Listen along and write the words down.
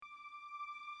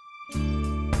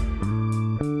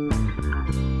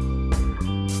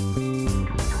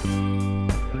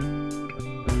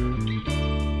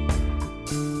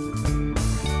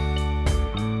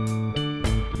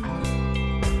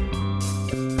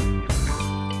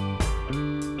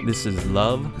This is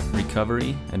Love,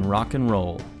 Recovery, and Rock and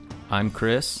Roll. I'm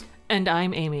Chris. And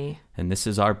I'm Amy. And this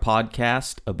is our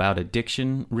podcast about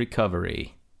addiction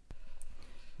recovery.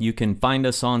 You can find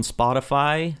us on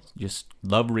Spotify, just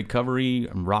Love, Recovery,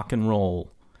 and Rock and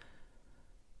Roll.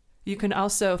 You can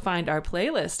also find our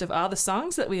playlist of all the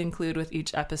songs that we include with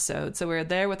each episode. So we're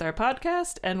there with our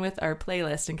podcast and with our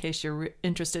playlist in case you're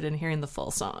interested in hearing the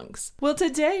full songs. Well,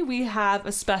 today we have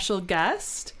a special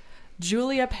guest,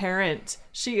 Julia Parent.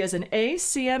 She is an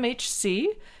ACMHC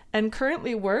and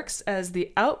currently works as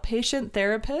the outpatient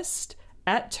therapist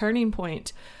at Turning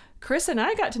Point. Chris and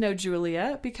I got to know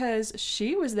Julia because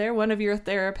she was one of your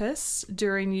therapists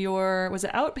during your, was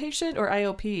it outpatient or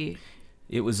IOP?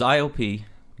 It was IOP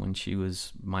when she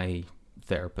was my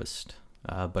therapist,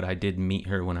 but I did meet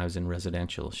her when I was in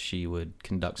residential. She would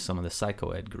conduct some of the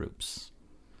psychoed groups.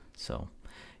 So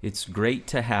it's great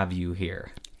to have you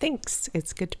here. Thanks.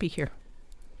 It's good to be here.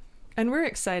 And we're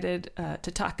excited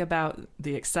to talk about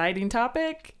the exciting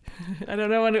topic. I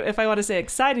don't know if I want to say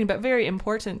exciting, but very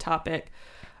important topic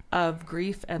of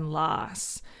grief and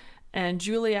loss. And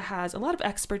Julia has a lot of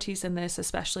expertise in this,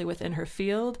 especially within her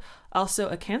field, also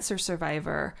a cancer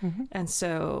survivor. Mm-hmm. And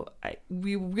so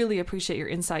we really appreciate your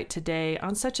insight today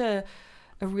on such a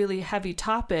really heavy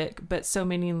topic, but so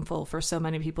meaningful for so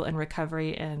many people in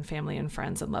recovery and family and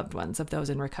friends and loved ones of those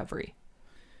in recovery.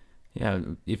 Yeah,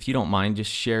 if you don't mind, just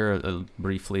share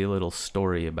briefly a little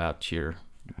story about your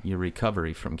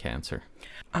recovery from cancer.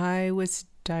 I was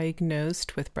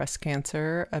diagnosed with breast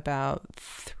cancer about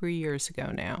 3 years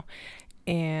ago now,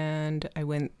 and I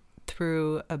went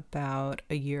through about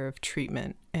a year of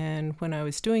treatment. And when I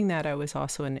was doing that, I was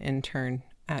also an intern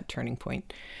at Turning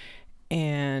Point,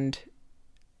 and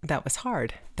that was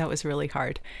hard. That was really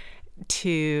hard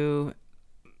to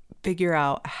figure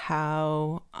out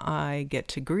how I get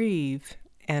to grieve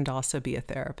and also be a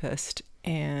therapist.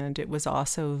 And it was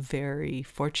also very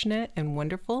fortunate and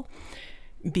wonderful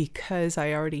because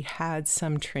I already had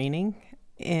some training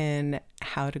in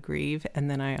how to grieve. And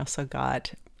then I also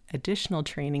got additional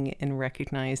training in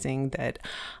recognizing that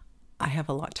I have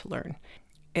a lot to learn.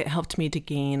 It helped me to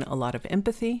gain a lot of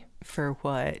empathy for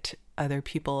what other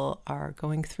people are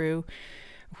going through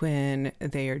when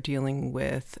they are dealing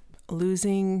with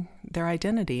losing their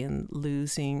identity and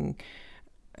losing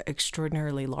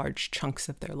extraordinarily large chunks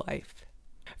of their life.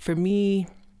 For me,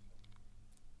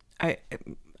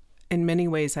 in many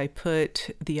ways, I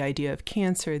put the idea of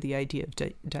cancer, the idea of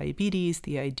diabetes,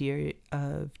 the idea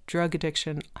of drug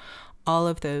addiction, all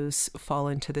of those fall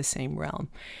into the same realm,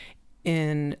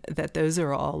 in that those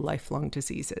are all lifelong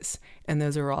diseases. And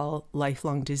those are all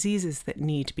lifelong diseases that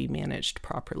need to be managed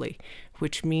properly,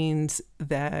 which means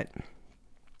that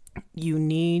you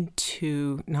need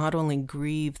to not only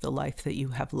grieve the life that you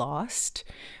have lost,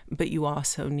 but you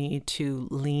also need to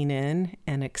lean in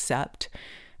and accept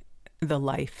the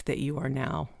life that you are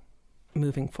now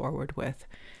moving forward with.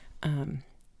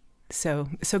 So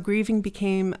grieving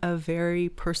became a very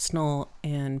personal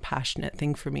and passionate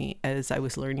thing for me as I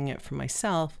was learning it for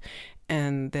myself,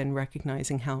 and then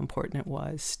recognizing how important it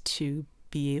was to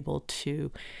be able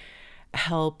to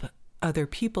help other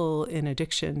people in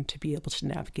addiction to be able to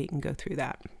navigate and go through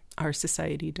that. Our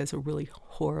society does a really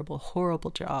horrible,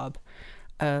 horrible job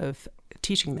of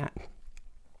teaching that.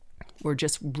 We're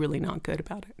just really not good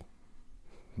about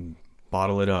it.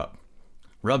 Bottle it up.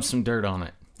 Rub some dirt on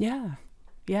it. Yeah.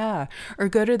 Or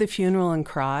go to the funeral and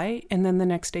cry, and then the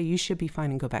next day you should be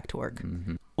fine and go back to work.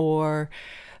 Mm-hmm. Or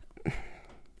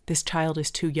this child is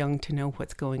too young to know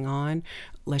what's going on.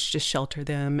 Let's just shelter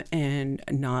them and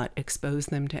not expose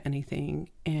them to anything.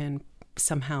 And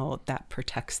somehow that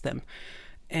protects them.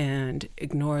 And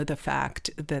ignore the fact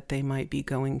that they might be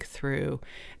going through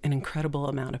an incredible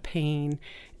amount of pain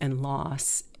and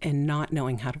loss and not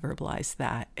knowing how to verbalize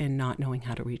that and not knowing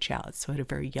how to reach out. So at a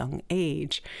very young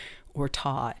age, we're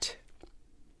taught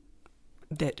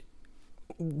that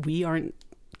we aren't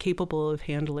capable of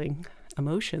handling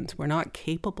emotions. We're not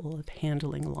capable of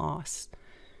handling loss.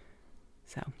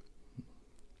 So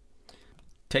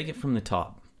take it from the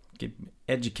top.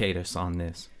 Educate us on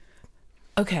this.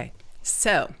 Okay.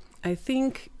 So I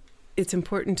think it's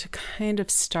important to kind of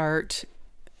start,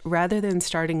 rather than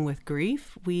starting with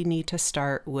grief, we need to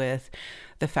start with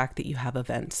the fact that you have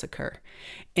events occur.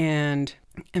 And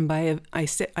by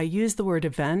I use the word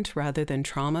event rather than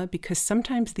trauma because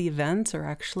sometimes the events are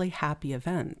actually happy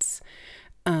events.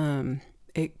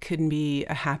 It could be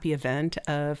a happy event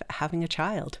of having a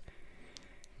child.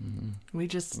 We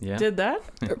just did that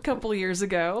a couple years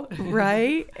ago.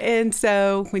 Right? And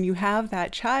so when you have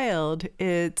that child,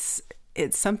 it's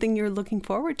something you're looking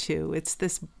forward to. It's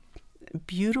this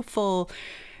beautiful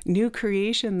new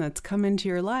creation that's come into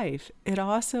your life, it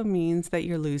also means that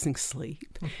you're losing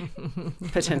sleep,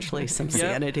 potentially some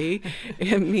sanity.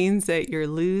 It means that you're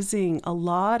losing a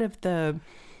lot of the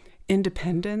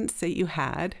independence that you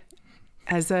had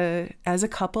as a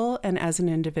couple and as an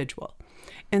individual.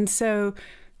 And so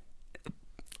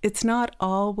it's not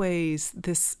always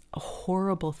this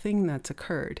horrible thing that's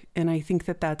occurred. And I think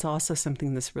that that's also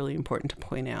something that's really important to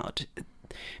point out,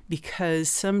 because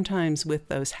sometimes with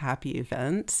those happy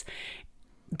events,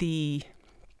 the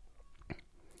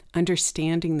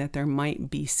understanding that there might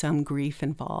be some grief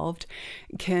involved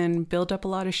can build up a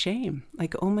lot of shame.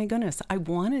 Like, oh my goodness, I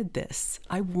wanted this.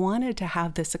 I wanted to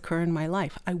have this occur in my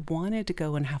life. I wanted to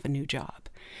go and have a new job.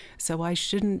 So I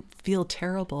shouldn't feel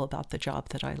terrible about the job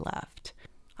that I left.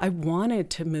 I wanted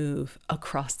to move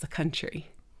across the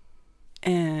country.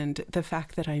 And the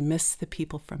fact that I miss the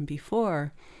people from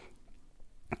before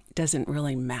doesn't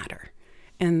really matter.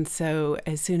 And so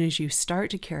as soon as you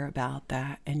start to care about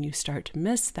that and you start to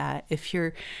miss that, if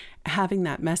you're having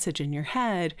that message in your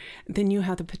head, then you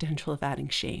have the potential of adding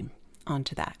shame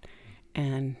onto that.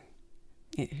 And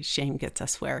shame gets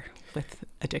us where with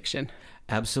addiction?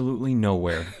 Absolutely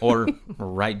nowhere, or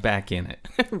right back in it.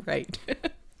 Right.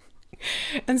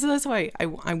 And so that's why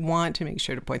I want to make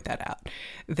sure to point that out,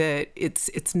 that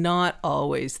it's not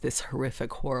always this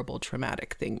horrific, horrible,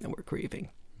 traumatic thing that we're grieving.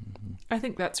 I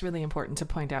think that's really important to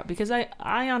point out, because I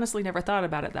honestly never thought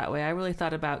about it that way. I really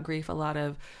thought about grief a lot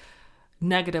of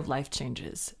negative life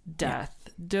changes, death,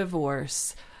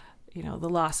 divorce, the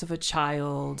loss of a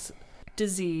child,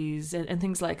 disease, and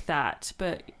things like that.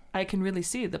 But I can really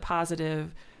see the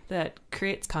positive that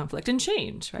creates conflict and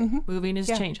change, right? Mm-hmm. Moving is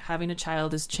change. Having a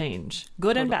child is change,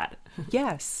 good and bad.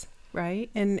 Yes, right.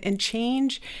 And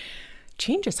change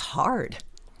is hard.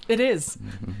 It is.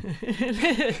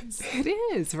 Mm-hmm. It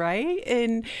is, right?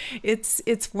 And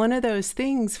it's one of those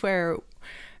things where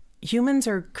humans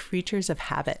are creatures of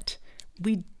habit.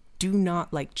 We do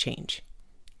not like change,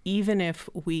 even if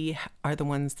we are the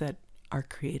ones that are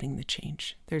creating the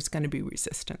change. There's going to be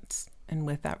resistance, and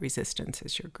with that resistance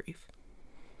is your grief.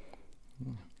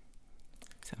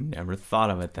 So never thought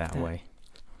of it that way.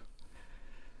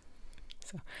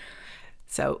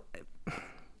 So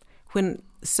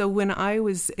when I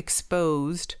was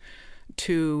exposed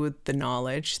to the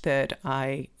knowledge that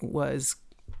I was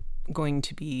going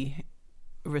to be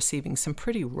receiving some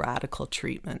pretty radical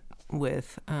treatment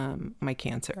with my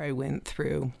cancer, I went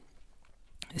through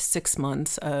 6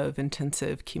 months of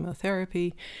intensive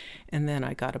chemotherapy, and then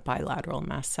I got a bilateral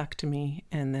mastectomy,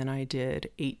 and then I did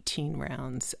 18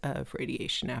 rounds of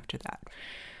radiation after that.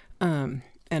 And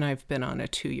I've been on a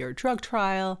 2-year drug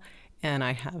trial, and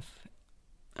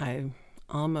I'm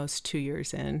almost 2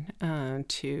 years in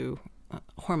to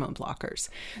hormone blockers.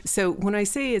 So when I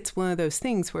say it's one of those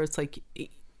things where it's like,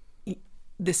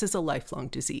 this is a lifelong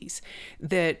disease,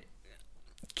 that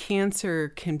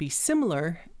cancer can be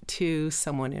similar to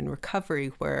someone in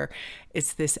recovery, where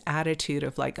it's this attitude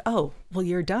of like, oh, well,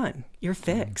 you're done. You're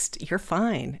fixed. You're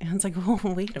fine. And it's like, oh,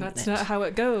 wait a minute. That's not how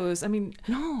it goes.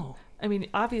 No.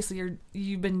 Obviously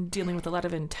you've been dealing with a lot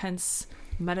of intense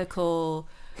medical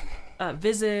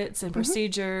visits and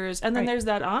procedures. And then there's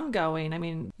that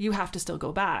ongoing, you have to still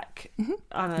go back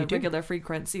on a regular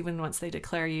frequency, even once they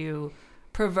declare you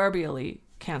proverbially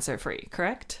cancer-free,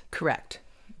 correct? Correct.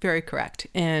 Very correct.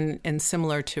 And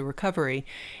similar to recovery,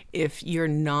 if you're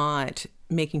not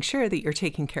making sure that you're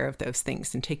taking care of those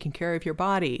things and taking care of your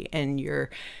body, and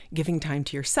you're giving time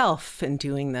to yourself and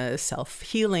doing the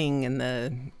self-healing and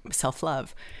the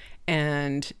self-love,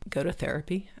 and go to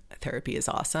therapy. Therapy is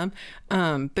awesome.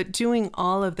 But doing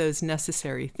all of those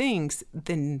necessary things,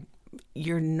 then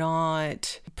you're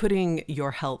not putting your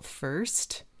health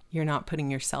first. You're not putting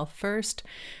yourself first,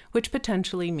 which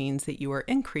potentially means that you are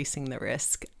increasing the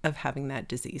risk of having that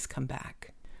disease come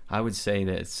back. I would say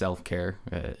that self-care,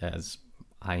 as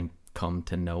I come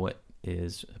to know it,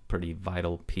 is a pretty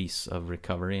vital piece of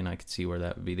recovery, and I could see where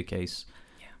that would be the case,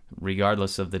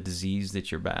 regardless of the disease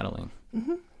that you're battling.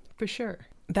 Mm-hmm. For sure.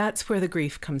 That's where the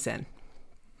grief comes in,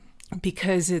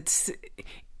 because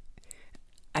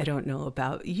I don't know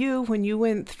about you when you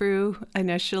went through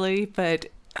initially, but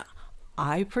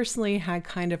I personally had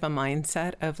kind of a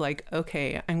mindset of like,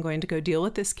 okay, I'm going to go deal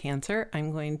with this cancer.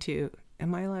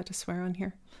 Am I allowed to swear on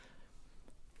here?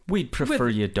 We'd prefer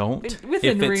you don't, within if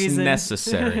it's reason.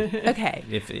 Necessary.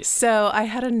 Okay. So I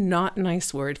had a not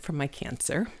nice word for my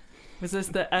cancer. Was this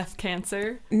the F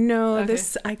cancer? No, Okay.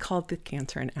 I called the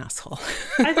cancer an asshole.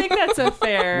 I think that's a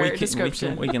fair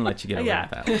description. We can let you get away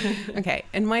with that one. Okay.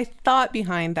 And my thought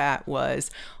behind that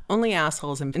was only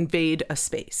assholes invade a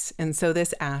space. And so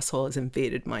this asshole has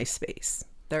invaded my space.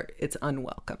 It's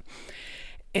unwelcome.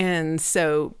 And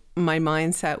so my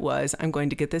mindset was, I'm going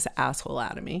to get this asshole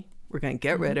out of me. We're going to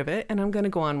get rid of it, and I'm going to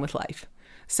go on with life.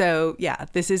 So yeah,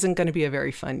 this isn't going to be a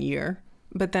very fun year,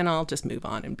 but then I'll just move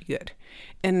on and be good.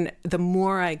 And the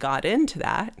more I got into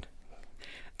that,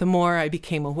 the more I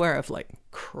became aware of like,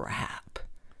 crap.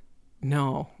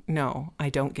 No, I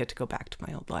don't get to go back to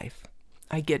my old life.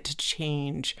 I get to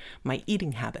change my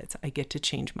eating habits. I get to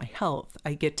change my health.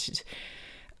 I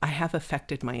have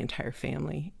affected my entire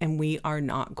family, and we are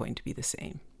not going to be the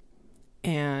same.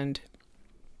 And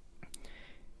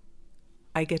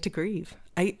I get to grieve.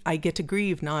 I get to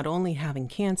grieve not only having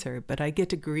cancer, but I get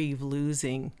to grieve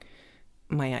losing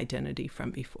my identity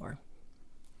from before.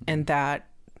 And that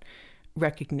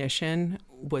recognition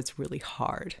was really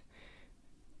hard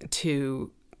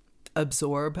to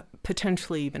absorb,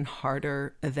 potentially even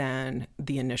harder than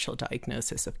the initial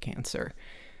diagnosis of cancer.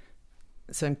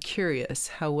 So I'm curious,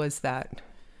 how was that?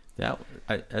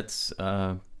 That's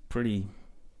pretty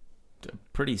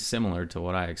similar to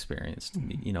what I experienced.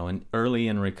 You know, early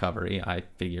in recovery, I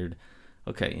figured,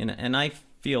 okay, and I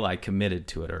feel I committed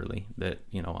to it early, that,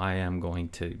 you know, I am going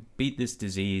to beat this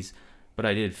disease, but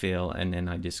I did fail, and then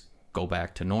I just go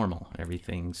back to normal.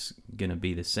 Everything's gonna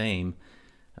be the same.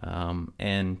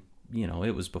 And, you know,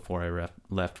 it was before I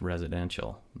left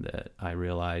residential that I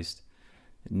realized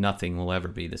nothing will ever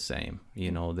be the same.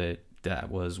 You know, that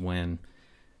was when,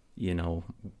 you know,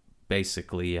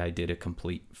 basically I did a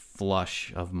complete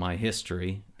flush of my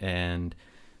history, and,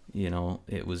 you know,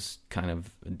 it was kind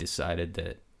of decided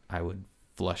that I would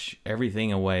flush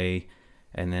everything away,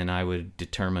 and then I would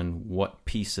determine what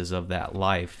pieces of that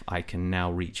life I can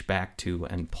now reach back to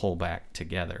and pull back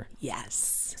together.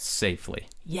 Yes. Safely.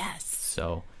 Yes.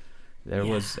 So that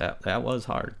was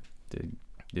hard.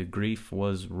 The grief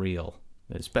was real,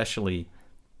 especially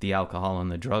the alcohol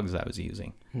and the drugs I was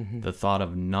using. Mm-hmm. The thought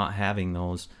of not having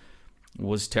those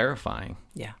was terrifying.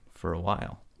 Yeah. For a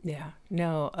while. Yeah.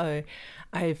 No,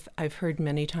 I've heard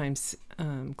many times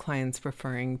clients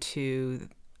referring to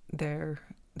their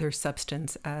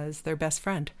substance as their best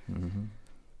friend. Mm-hmm.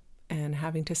 And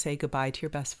having to say goodbye to your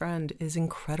best friend is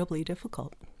incredibly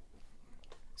difficult.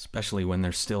 Especially when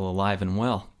they're still alive and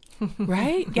well.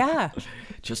 Right? Yeah.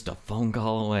 Just a phone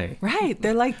call away. Right.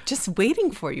 They're like just waiting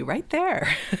for you right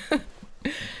there.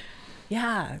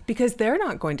 Yeah, because they're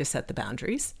not going to set the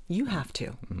boundaries. You have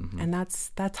to. Mm-hmm. And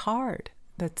that's hard.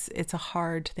 It's a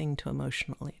hard thing to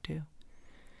emotionally do.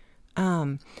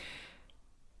 I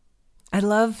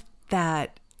love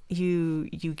that you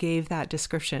gave that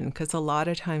description, because a lot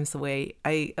of times the way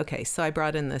so I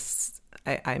brought in this,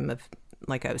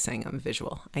 like I was saying, I'm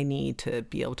visual. I need to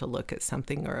be able to look at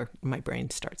something or my brain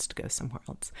starts to go somewhere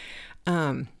else.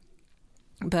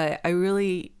 But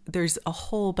there's a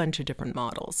whole bunch of different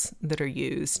models that are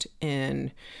used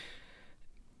in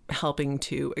helping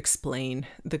to explain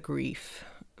the grief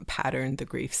pattern, the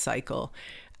grief cycle.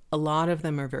 A lot of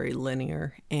them are very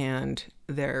linear, and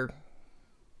they're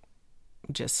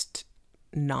just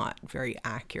not very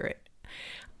accurate.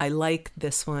 I like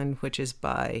this one, which is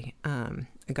by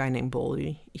a guy named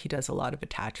Bowley. He does a lot of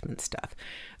attachment stuff,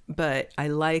 but I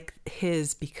like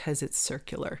his because it's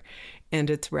circular, and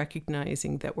it's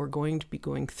recognizing that we're going to be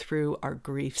going through our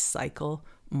grief cycle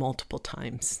multiple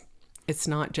times. It's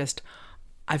not just,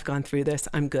 I've gone through this,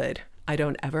 I'm good, I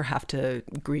don't ever have to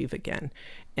grieve again.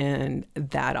 And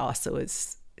that also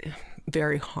is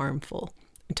very harmful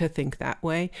to think that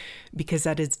way, because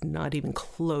that is not even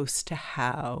close to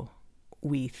how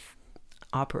we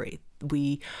operate.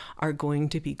 We are going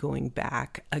to be going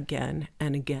back again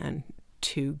and again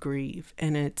to grieve.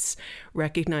 And it's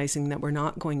recognizing that we're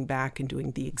not going back and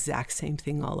doing the exact same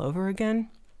thing all over again.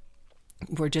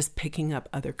 We're just picking up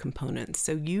other components.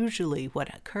 So usually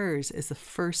what occurs is the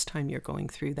first time you're going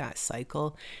through that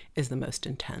cycle is the most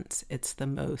intense. It's the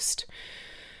most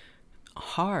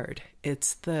hard.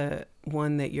 It's the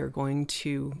one that you're going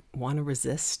to want to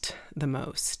resist the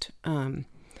most.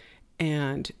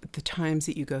 And the times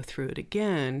that you go through it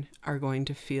again are going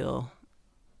to feel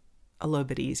a little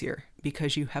bit easier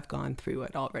because you have gone through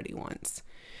it already once.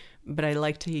 But I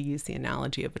like to use the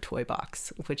analogy of a toy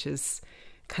box, which is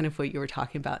kind of what you were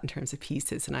talking about in terms of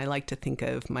pieces. And I like to think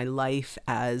of my life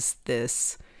as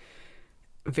this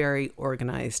very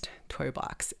organized toy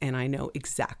box, and I know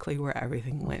exactly where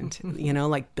everything went,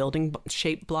 like building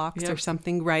shape blocks or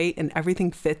something, right? And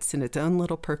everything fits in its own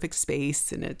little perfect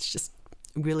space, and it's just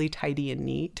really tidy and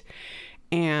neat.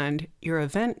 And your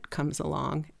event comes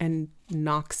along and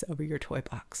knocks over your toy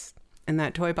box, and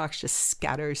that toy box just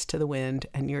scatters to the wind,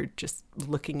 and you're just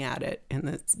looking at it in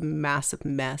this massive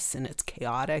mess, and it's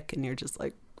chaotic, and you're just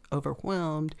like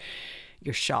overwhelmed.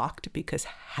 You're shocked because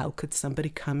how could somebody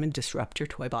come and disrupt your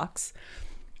toy box?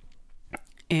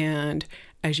 And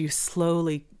as you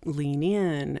slowly lean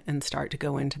in and start to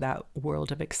go into that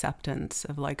world of acceptance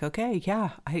of like, okay,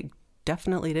 yeah, I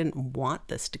definitely didn't want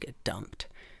this to get dumped,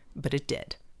 but it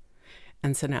did.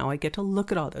 And so now I get to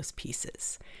look at all those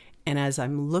pieces. And as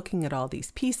I'm looking at all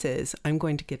these pieces, I'm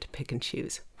going to get to pick and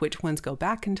choose which ones go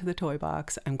back into the toy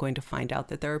box. I'm going to find out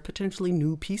that there are potentially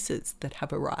new pieces that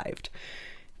have arrived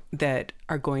that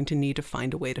are going to need to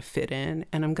find a way to fit in.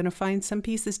 And I'm going to find some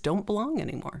pieces don't belong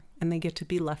anymore and they get to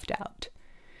be left out.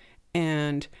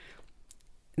 And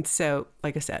so,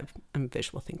 like I said, I'm a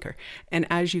visual thinker. And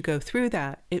as you go through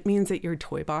that, it means that your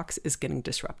toy box is getting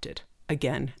disrupted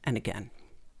again and again.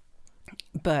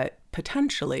 But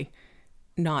potentially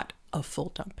not a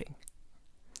full dumping,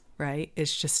 right?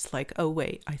 It's just like, oh,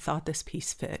 wait, I thought this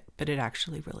piece fit, but it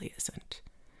actually really isn't.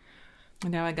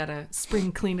 And now I got to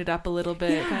spring clean it up a little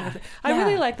bit. Yeah, kind of thing. I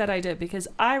really like that idea because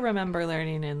I remember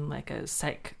learning in like a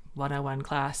Psych 101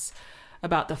 class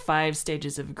about the 5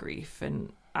 stages of grief.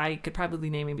 And I could probably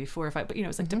name maybe 4 or 5, but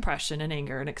it's like depression and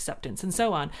anger and acceptance and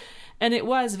so on. And it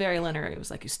was very linear. It was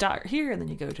like you start here and then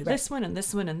you go to this one and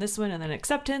this one and this one and then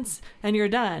acceptance and you're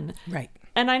done. Right.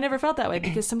 And I never felt that way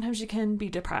because sometimes you can be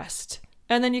depressed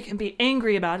and then you can be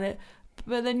angry about it,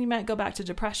 but then you might go back to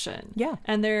depression. Yeah.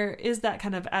 And there is that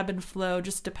kind of ebb and flow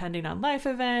just depending on life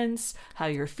events, how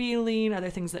you're feeling, other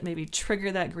things that maybe trigger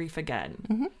that grief again.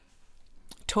 Mm-hmm.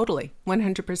 Totally.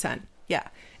 100%. Yeah.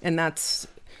 And that's,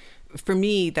 for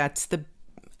me, that's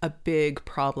a big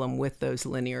problem with those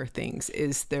linear things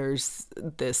is there's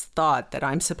this thought that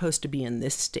I'm supposed to be in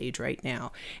this stage right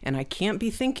now and I can't be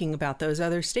thinking about those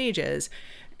other stages.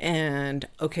 And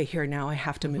okay, here now I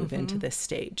have to move into this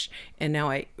stage. And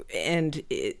now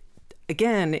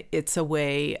it's a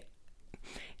way,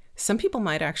 some people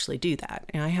might actually do that.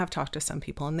 And I have talked to some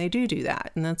people and they do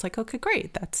that. And that's like, okay,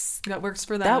 great. That works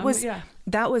for them.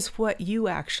 That was what you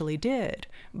actually did.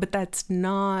 But that's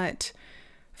not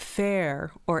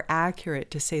fair or accurate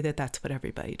to say that that's what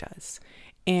everybody does.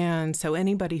 And so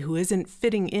anybody who isn't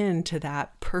fitting into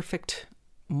that perfect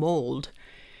mold,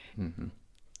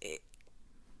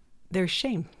 there's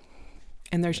shame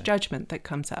and there's judgment that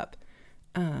comes up.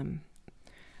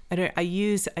 I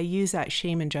use that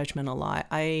shame and judgment a lot.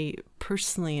 I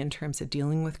personally, in terms of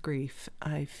dealing with grief,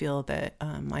 I feel that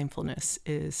mindfulness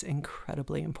is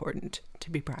incredibly important to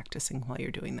be practicing while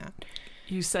you're doing that.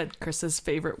 You said Chris's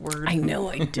favorite word. I know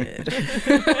I did.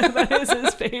 That is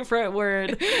his favorite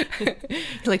word. He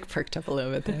like perked up a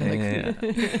little bit there. Yeah.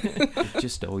 It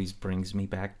just always brings me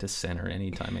back to center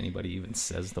anytime anybody even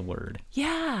says the word.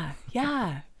 Yeah.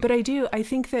 But I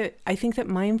think that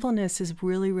mindfulness is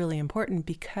really, really important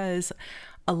because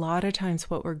a lot of times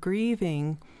what we're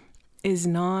grieving is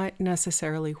not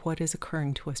necessarily what is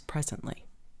occurring to us presently.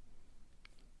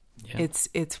 Yeah.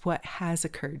 It's what has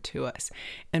occurred to us.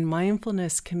 And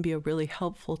mindfulness can be a really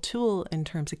helpful tool in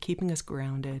terms of keeping us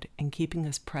grounded and keeping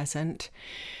us present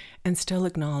and still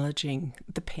acknowledging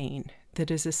the pain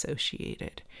that is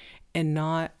associated and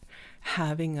not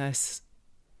having us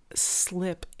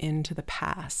slip into the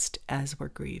past as we're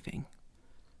grieving,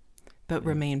 but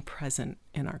remain present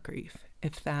in our grief.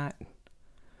 If that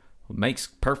makes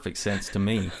perfect sense to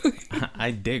me. I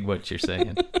dig what you're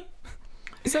saying.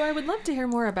 So I would love to hear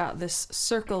more about this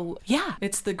circle. Yeah.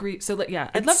 It's the grief. So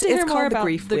yeah, I'd love to hear more about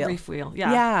the grief wheel.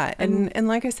 Yeah. Yeah. And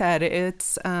like I said,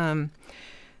 it's a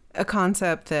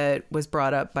concept that was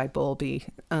brought up by Bowlby,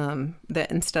 that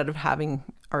instead of having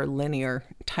our linear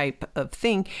type of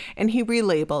thing, and he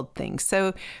relabeled things.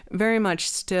 So very much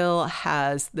still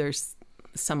there's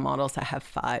some models that have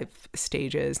 5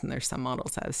 stages and there's some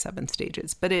models that have 7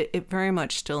 stages, but it very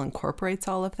much still incorporates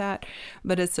all of that.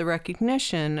 But it's a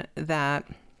recognition that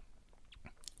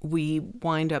we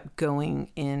wind up going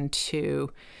into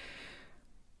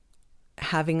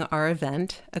having our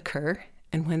event occur.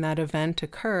 And when that event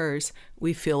occurs,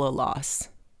 we feel a loss,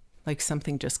 like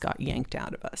something just got yanked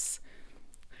out of us.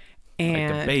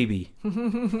 And like a baby.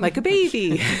 Like a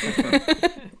baby.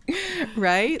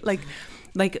 Right?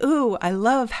 Like, ooh, I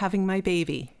love having my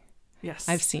baby. Yes.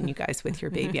 I've seen you guys with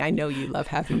your baby. I know you love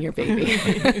having your baby.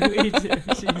 We do.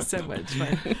 She's so much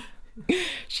fun.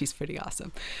 She's pretty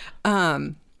awesome.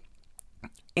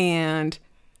 And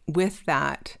with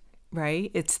that,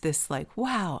 right, it's this like,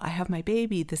 wow, I have my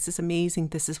baby. This is amazing.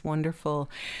 This is wonderful.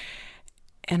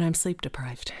 And I'm sleep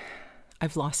deprived.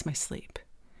 I've lost my sleep.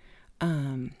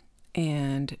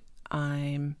 And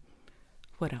I'm,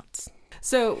 what else?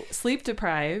 So sleep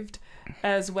deprived,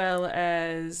 as well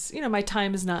as, my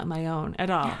time is not my own at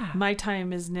all. Yeah. My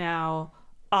time is now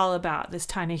all about this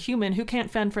tiny human who can't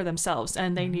fend for themselves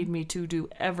and they need me to do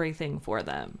everything for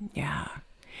them. Yeah.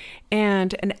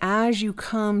 And as you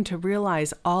come to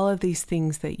realize all of these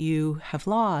things that you have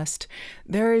lost,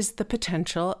 there is the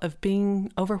potential of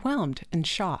being overwhelmed and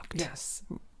shocked. Yes.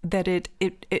 That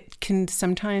it can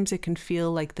sometimes it can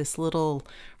feel like this little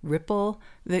ripple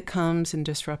that comes and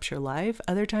disrupts your life.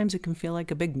 Other times it can feel like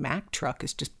a big Mack truck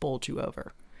has just bowled you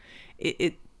over.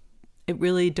 It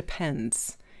really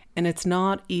depends. And it's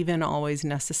not even always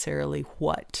necessarily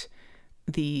what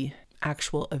the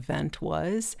actual event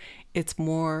was. It's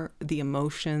more the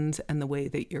emotions and the way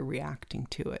that you're reacting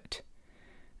to it.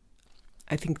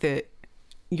 I think that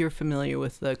you're familiar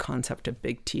with the concept of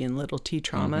big T and little t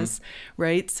traumas,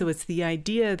 right? So it's the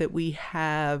idea that we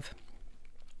have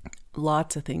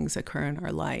lots of things occur in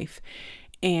our life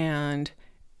and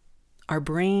our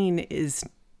brain is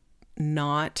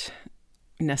not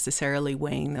necessarily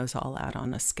weighing those all out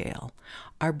on a scale.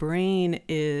 Our brain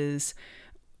is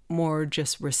more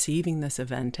just receiving this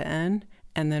event in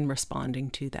and then responding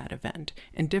to that event.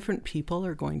 And different people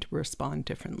are going to respond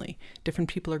differently. Different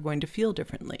people are going to feel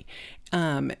differently.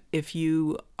 If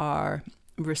you are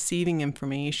receiving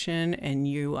information and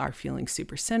you are feeling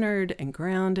super centered and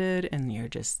grounded and you're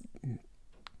just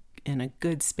in a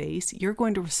good space, you're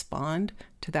going to respond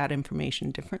to that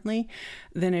information differently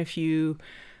than if you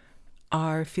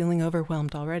are feeling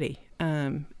overwhelmed already.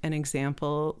 An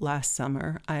example, last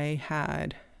summer, I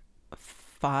had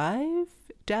 5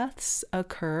 deaths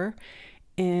occur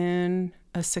in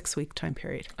a 6-week time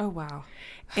period. Oh, wow.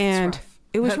 And rough.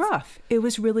 It was rough. It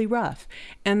was really rough.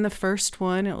 And the first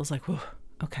one, it was like, whoa,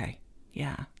 okay,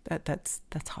 yeah, that's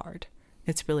hard.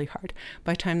 It's really hard.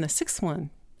 By the time the 6th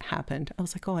one happened, I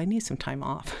was like, oh, I need some time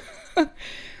off.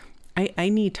 I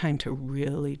need time to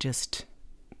really just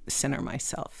center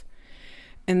myself.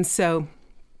 And so,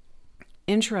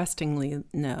 interestingly,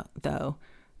 though,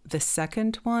 the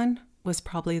second one was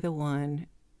probably the one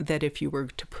that if you were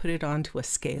to put it onto a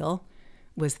scale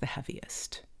was the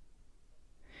heaviest.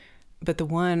 But the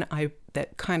one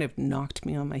that kind of knocked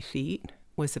me on my feet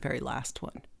was the very last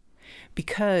one,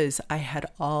 because I had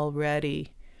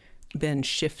already been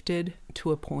shifted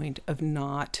to a point of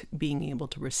not being able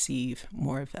to receive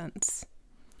more events.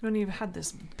 When you've had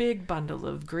this big bundle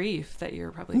of grief that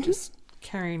you're probably just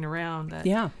carrying around that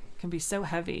can be so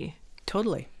heavy.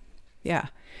 Totally. Yeah.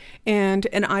 And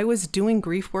I was doing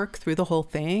grief work through the whole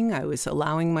thing. I was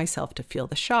allowing myself to feel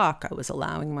the shock. I was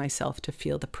allowing myself to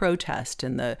feel the protest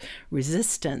and the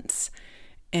resistance.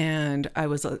 And I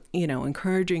was,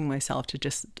 encouraging myself to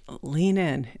just lean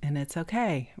in, and it's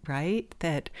okay, right?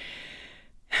 That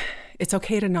it's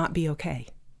okay to not be okay.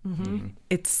 Mm-hmm.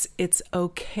 It's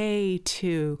okay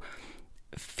to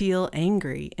feel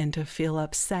angry and to feel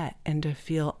upset and to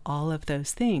feel all of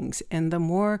those things. And the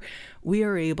more we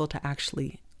are able to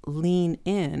actually lean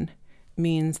in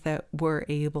means that we're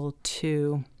able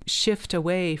to shift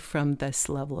away from this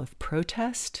level of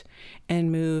protest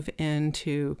and move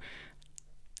into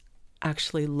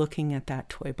actually looking at that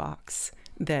toy box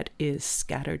that is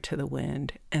scattered to the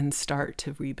wind and start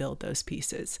to rebuild those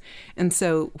pieces. And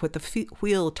so what the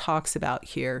wheel talks about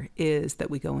here is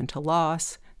that we go into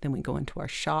loss, then we go into our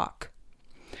shock,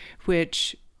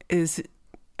 which is,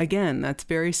 again, that's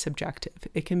very subjective.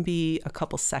 It can be a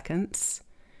couple seconds.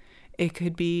 It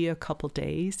could be a couple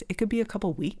days. It could be a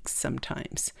couple weeks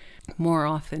sometimes, more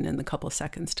often in the couple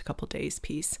seconds to couple days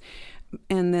piece.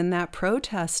 And then that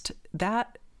protest,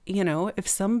 that, if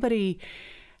somebody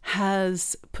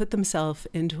has put themselves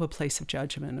into a place of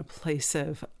judgment, a place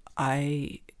of,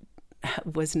 I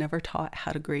was never taught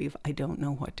how to grieve, I don't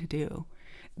know what to do,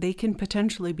 they can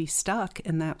potentially be stuck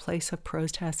in that place of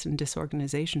protest and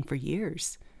disorganization for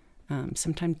years,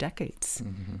 sometimes decades.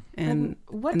 Mm-hmm. And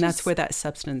that's where that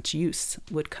substance use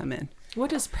would come in. What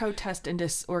does protest and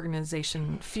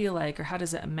disorganization feel like, or how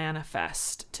does it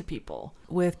manifest to people?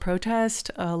 With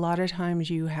protest, a lot of times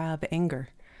you have anger.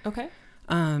 Okay.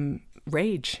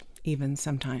 Rage, even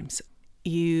sometimes.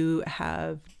 You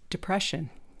have depression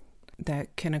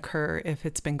that can occur if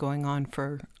it's been going on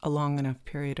for a long enough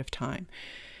period of time.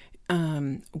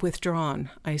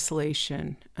 Withdrawn,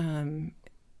 isolation.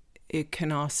 It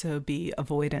can also be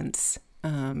avoidance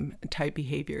type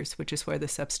behaviors, which is where the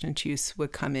substance use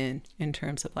would come in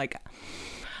terms of like,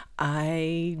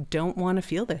 I don't want to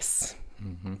feel this.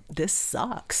 Mm-hmm. This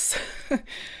sucks.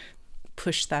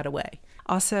 Push that away.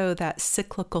 Also, that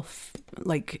cyclical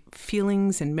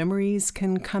feelings and memories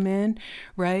can come in,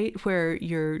 right? Where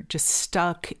you're just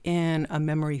stuck in a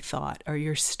memory thought, or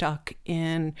you're stuck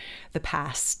in the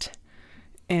past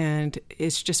and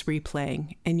it's just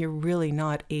replaying, and you're really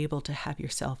not able to have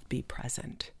yourself be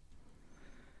present.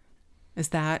 Is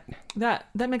that That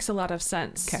makes a lot of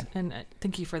sense. Okay. And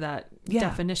thank you for that Yeah.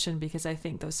 definition, because I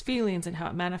think those feelings and how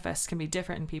it manifests can be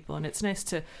different in people, and it's nice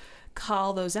to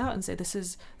call those out and say this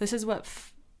is what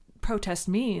protest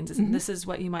means. This is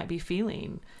what you might be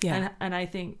feeling. Yeah. And I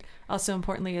think also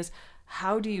importantly is,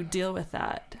 how do you deal with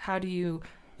that? How do you,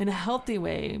 in a healthy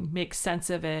way, make sense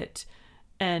of it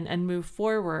and move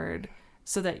forward,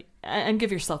 so that, and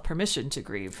give yourself permission to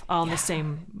grieve, all in the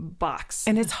same box.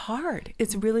 And it's hard.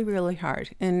 It's really, really hard.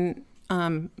 And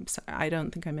so I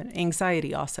don't think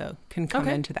anxiety also can come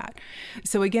into that.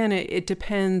 So again, it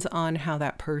depends on how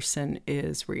that person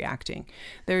is reacting.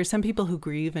 There are some people who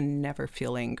grieve and never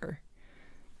feel anger.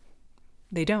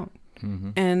 They don't.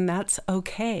 And that's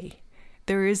okay.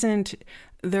 There isn't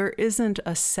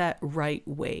a set right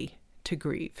way to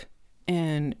grieve.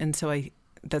 And so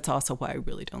that's also why I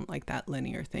really don't like that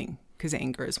linear thing, because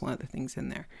anger is one of the things in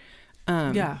there.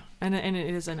 And it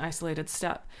is an isolated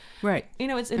step. Right.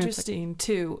 It's interesting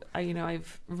too.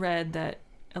 I've read that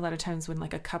a lot of times when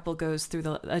like a couple goes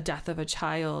through a death of a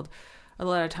child, a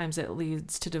lot of times it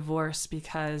leads to divorce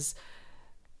because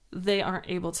they aren't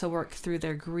able to work through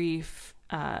their grief,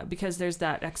 because there's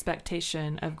that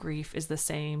expectation of grief is the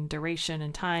same duration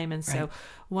and time. And so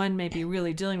one may be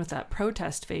really dealing with that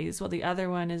protest phase, while the other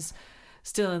one is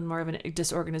still in more of a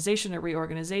disorganization or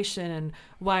reorganization. And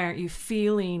why aren't you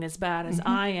feeling as bad as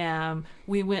I am?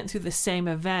 We went through the same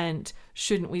event.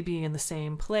 Shouldn't we be in the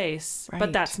same place? Right.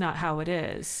 But that's not how it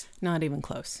is. Not even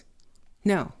close.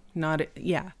 No, not.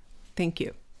 Yeah. Thank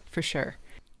you for sure.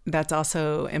 That's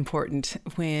also important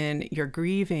when you're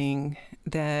grieving,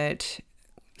 that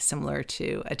similar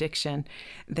to addiction,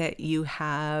 that you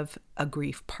have a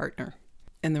grief partner.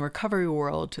 In the recovery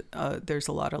world, there's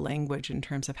a lot of language in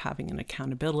terms of having an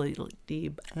accountability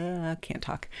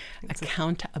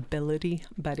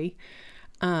buddy.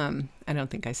 I don't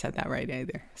think I said that right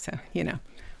either. So,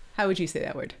 how would you say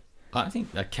that word? I think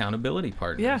accountability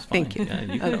partner. Yeah, is fine. thank you. Yeah,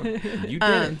 you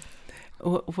did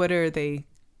it. What are they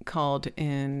called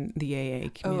in the AA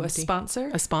community? Oh, a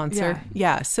sponsor? A sponsor.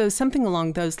 Yeah. So something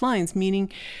along those lines,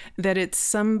 meaning that it's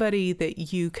somebody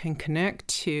that you can connect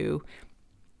to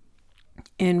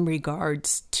in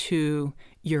regards to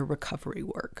your recovery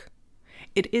work.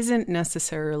 It isn't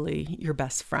necessarily your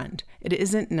best friend. It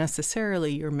isn't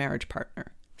necessarily your marriage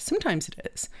partner. Sometimes it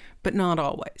is, but not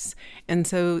always. And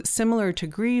so similar to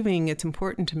grieving, it's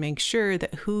important to make sure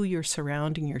that who you're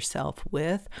surrounding yourself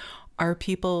with are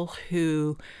people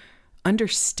who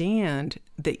understand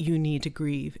that you need to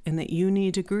grieve, and that you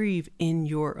need to grieve in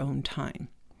your own time.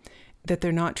 That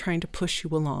they're not trying to push you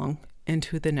along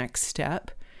into the next step.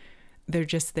 They're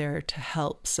just there to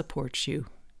help support you.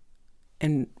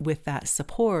 And with that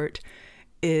support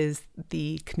is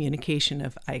the communication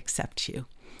of I accept you,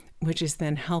 which is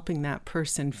then helping that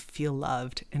person feel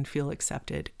loved and feel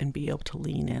accepted and be able to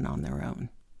lean in on their own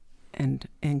and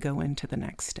go into the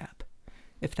next step.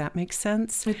 If that makes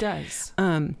sense. It does.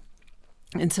 And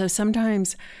so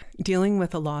sometimes dealing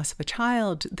with the loss of a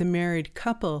child, the married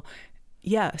couple,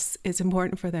 yes, it's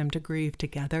important for them to grieve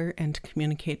together and to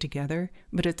communicate together,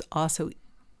 but it's also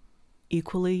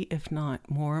equally, if not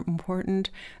more important,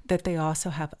 that they also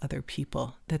have other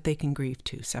people that they can grieve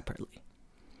to separately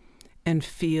and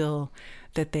feel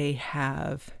that they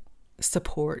have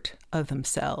support of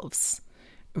themselves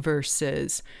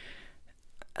versus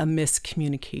a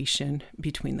miscommunication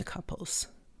between the couples.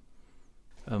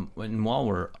 And while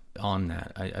we're on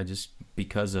that, I just,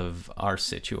 because of our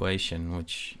situation,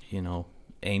 which,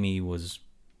 Amy was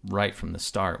right from the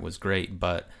start, was great,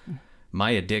 but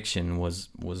my addiction was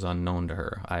unknown to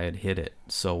her. I had hid it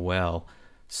so well.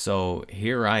 So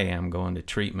here I am going to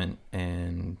treatment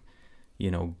and,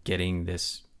 getting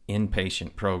this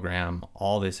inpatient program,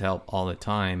 all this help all the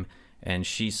time, and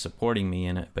she's supporting me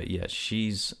in it, but yet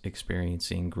she's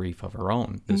experiencing grief of her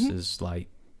own.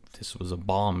 This was a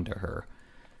bomb to her.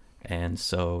 And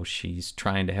so she's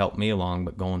trying to help me along,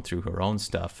 but going through her own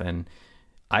stuff. And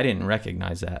I didn't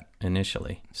recognize that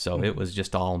initially. So it was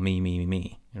just all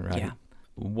me, right? Yeah.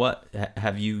 What,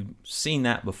 have you seen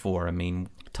that before? I mean,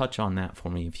 touch on that for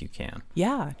me if you can.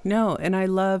 Yeah, no. And I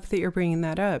love that you're bringing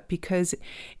that up, because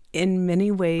in many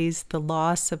ways, the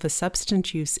loss of a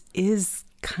substance use is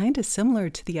kind of similar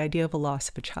to the idea of a loss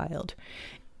of a child,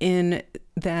 in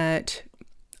that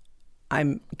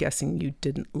I'm guessing you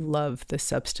didn't love the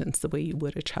substance the way you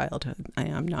would a child. I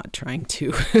am not trying to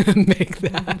make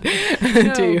that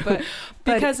to you. But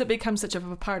because it becomes such a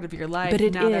part of your life, but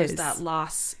it now is. There's that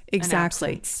loss.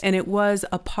 Exactly. And it was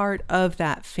a part of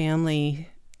that family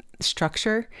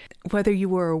structure, whether you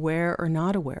were aware or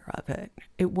not aware of it.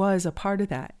 It was a part of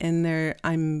that. And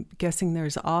I'm guessing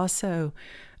there's also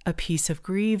a piece of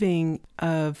grieving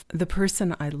of the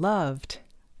person I loved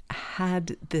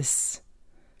had this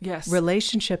Yes.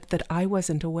 relationship that I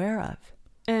wasn't aware of.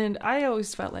 And I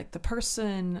always felt like the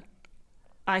person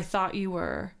I thought you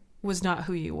were was not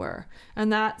who you were.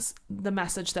 And that's the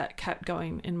message that kept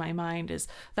going in my mind, is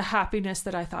the happiness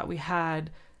that I thought we had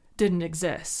didn't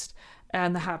exist.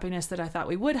 And the happiness that I thought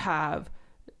we would have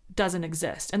doesn't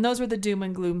exist. And those were the doom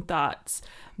and gloom thoughts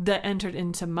that entered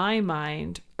into my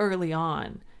mind early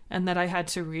on, and that I had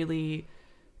to really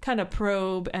kind of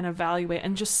probe and evaluate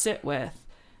and just sit with.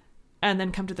 And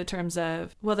then come to the terms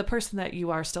of, well, the person that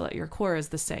you are still at your core is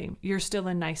the same. You're still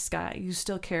a nice guy. You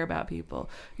still care about people.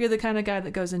 You're the kind of guy that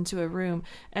goes into a room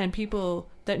and people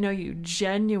that know you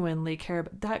genuinely care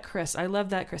about that. Chris, I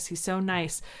love that Chris. He's so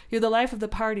nice. You're the life of the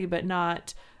party, but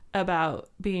not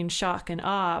about being shock and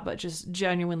awe, but just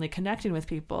genuinely connecting with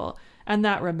people. And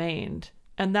that remained.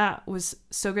 And that was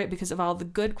so great because of all the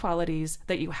good qualities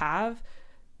that you have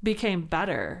became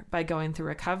better by going through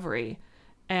recovery.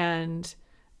 And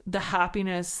the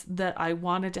happiness that I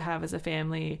wanted to have as a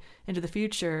family into the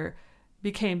future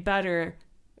became better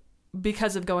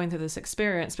because of going through this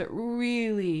experience, but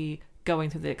really going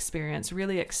through the experience,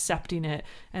 really accepting it,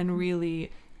 and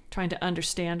really trying to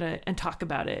understand it and talk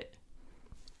about it,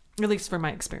 at least for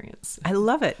my experience. I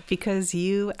love it because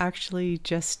you actually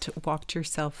just walked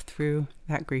yourself through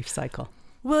that grief cycle.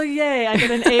 Well, yay, I get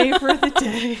an A for the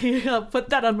day. I'll put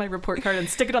that on my report card and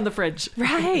stick it on the fridge.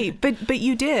 Right. But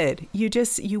you did.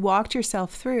 You walked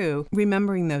yourself through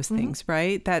remembering those things,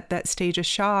 right? That stage of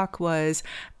shock was,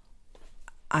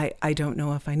 I don't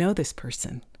know if I know this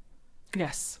person.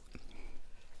 Yes.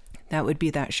 That would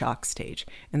be that shock stage.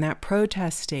 And that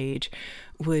protest stage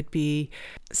would be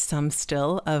some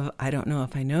still of, I don't know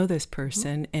if I know this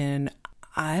person, and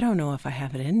I don't know if I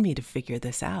have it in me to figure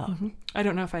this out. I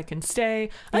don't know if I can stay.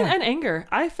 Yeah. And anger.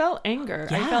 I felt anger.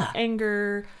 Yeah. I felt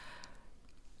anger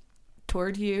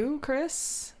toward you,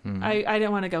 Chris. I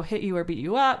didn't want to go hit you or beat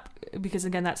you up because,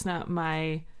 again, that's not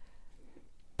my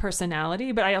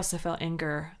personality. But I also felt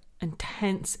anger,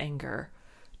 intense anger,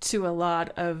 to a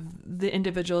lot of the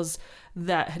individuals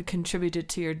that had contributed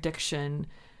to your addiction.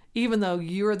 Even though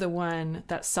you're the one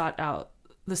that sought out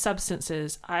the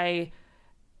substances, I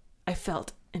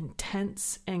felt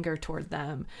intense anger toward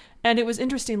them. And it was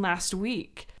interesting last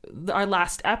week, our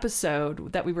last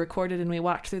episode that we recorded and we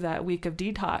walked through that week of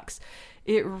detox,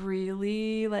 it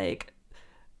really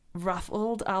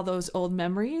ruffled all those old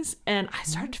memories, and I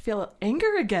started to feel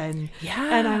anger again.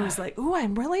 Yeah. And I was like, ooh,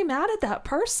 I'm really mad at that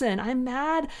person. I'm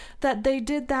mad that they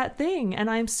did that thing. And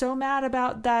I'm so mad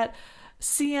about that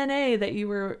CNA that you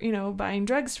were, buying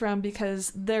drugs from,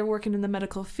 because they're working in the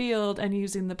medical field and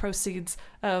using the proceeds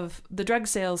of the drug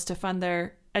sales to fund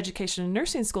their education in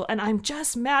nursing school. And I'm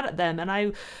just mad at them. And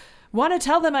I want to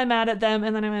tell them I'm mad at them.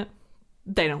 And then I went,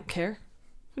 they don't care.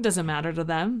 It doesn't matter to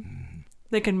them.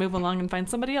 They can move along and find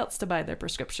somebody else to buy their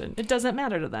prescription. It doesn't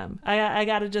matter to them. I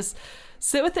got to just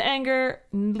sit with the anger,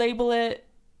 label it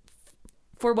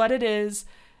for what it is,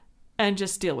 and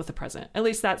just deal with the present. At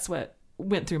least that's what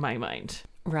went through my mind.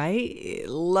 Right?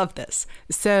 Love this.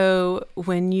 So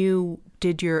when you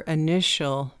did your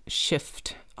initial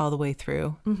shift all the way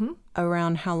through,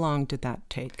 around how long did that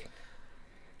take?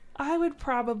 I would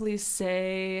probably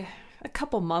say a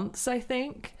couple months, I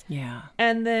think. Yeah.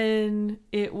 And then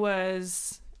it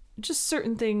was just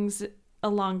certain things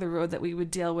along the road that we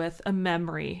would deal with. A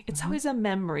memory. It's always a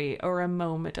memory or a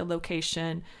moment, a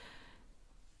location.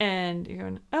 And you're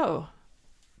going, oh,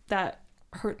 that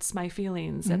hurts my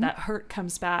feelings, and that hurt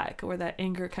comes back, or that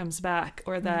anger comes back,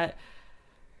 or that,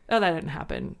 oh, that didn't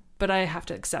happen, but I have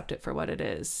to accept it for what it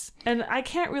is. And I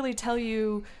can't really tell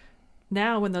you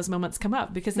now when those moments come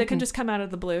up, because they can just come out of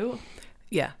the blue.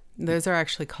 Yeah. Those are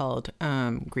actually called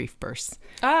grief bursts.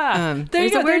 There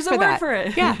you go. There's a word for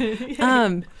it.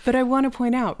 Yeah. But I want to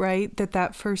point out, right,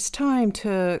 that first time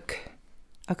took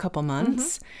a couple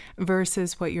months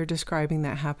versus what you're describing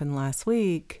that happened last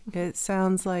week. It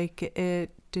sounds like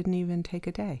it didn't even take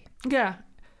a day. Yeah.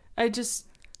 I just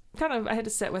I had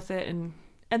to sit with it, and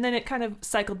then it kind of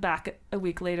cycled back a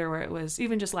week later, where it was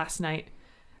even just last night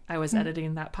I was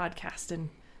editing that podcast, and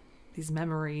these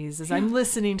memories as I'm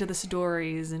listening to the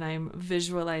stories and I'm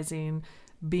visualizing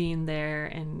being there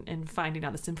and finding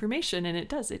out this information. And it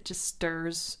just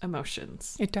stirs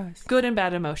emotions. It does. Good and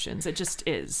bad emotions. It just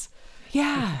is.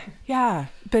 Yeah.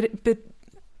 But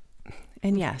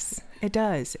and yes, it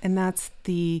does. And that's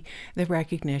the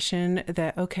recognition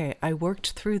that, okay, I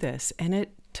worked through this, and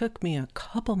it took me a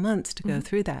couple months to go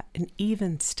through that. And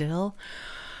even still,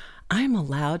 I'm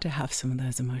allowed to have some of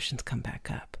those emotions come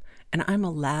back up. And I'm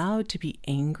allowed to be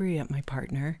angry at my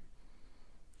partner.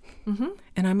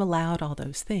 and I'm allowed all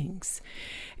those things.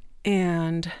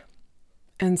 And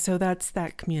so that's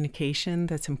that communication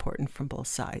that's important from both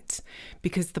sides,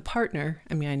 because the partner,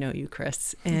 I mean, I know you,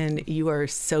 Chris, and you are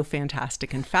so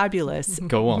fantastic and fabulous.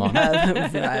 Go on.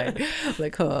 Right.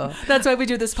 Like, oh. That's why we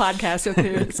do this podcast, so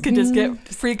kids can just get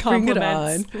free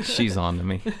compliments. Bring it on. She's on to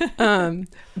me.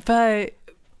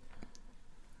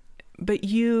 But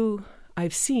you,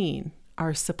 I've seen,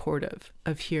 are supportive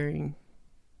of hearing,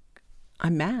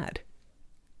 I'm mad.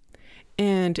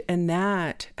 And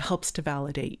that helps to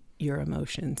validate your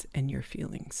emotions and your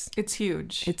feelings. It's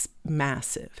huge. It's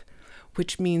massive,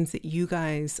 which means that you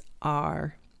guys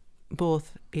are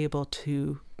both able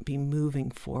to be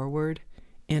moving forward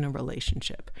in a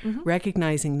relationship,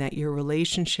 recognizing that your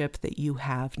relationship that you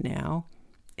have now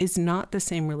is not the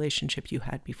same relationship you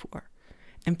had before.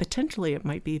 And potentially it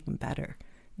might be even better,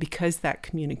 because that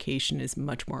communication is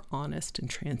much more honest and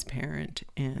transparent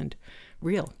and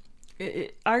real.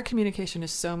 Our communication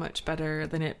is so much better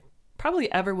than it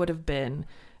probably ever would have been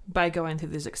by going through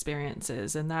these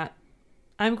experiences, and that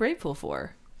I'm grateful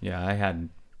for. Yeah,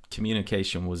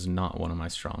 communication was not one of my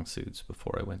strong suits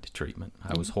before I went to treatment.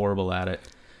 I was horrible at it.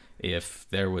 If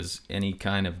there was any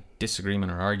kind of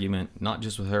disagreement or argument, not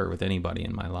just with her, with anybody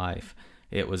in my life,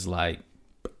 it was like,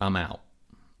 I'm out.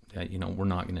 We're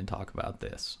not going to talk about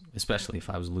this, especially if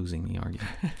I was losing the argument.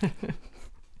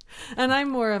 And I'm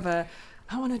more of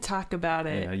I want to talk about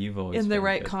it in the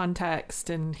right context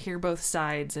and hear both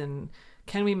sides, and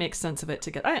can we make sense of it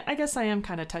together? I guess I am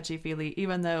kind of touchy-feely,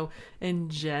 even though in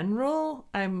general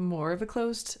I'm more of a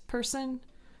closed person.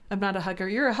 I'm not a hugger.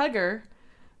 You're a hugger.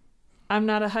 I'm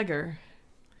not a hugger.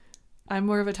 I'm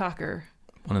more of a talker.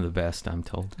 One of the best, I'm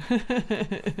told.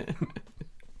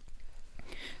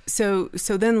 So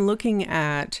then looking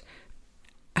at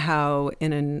how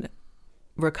in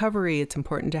recovery, it's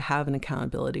important to have an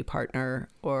accountability partner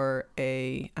or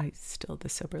the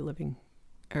sober living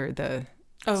or the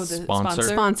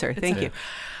sponsor. Thank you.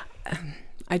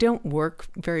 I don't work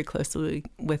very closely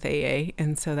with AA,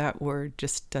 and so that word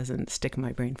just doesn't stick in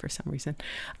my brain for some reason.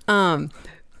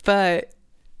 But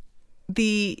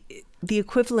the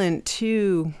equivalent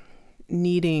to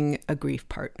needing a grief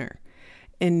partner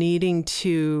and needing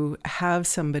to have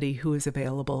somebody who is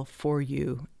available for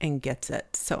you and gets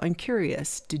it. So I'm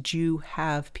curious, did you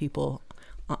have people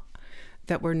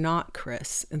that were not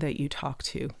Chris that you talked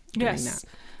to during that?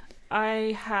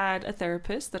 I had a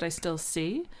therapist that I still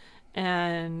see,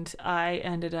 and I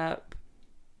ended up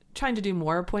trying to do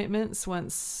more appointments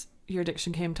once your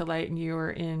addiction came to light and you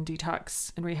were in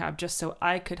detox and rehab, just so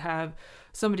I could have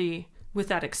somebody with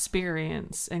that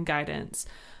experience and guidance.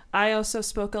 I also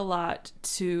spoke a lot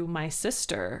to my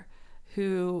sister,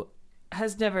 who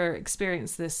has never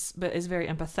experienced this, but is very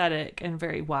empathetic and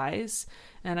very wise.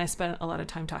 And I spent a lot of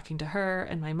time talking to her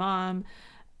and my mom.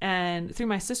 And through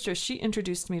my sister, she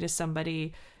introduced me to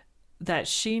somebody that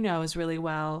she knows really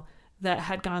well that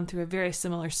had gone through a very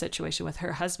similar situation with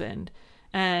her husband.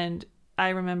 And I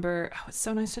remember, it's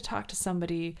so nice to talk to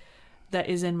somebody that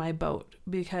is in my boat,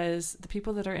 because the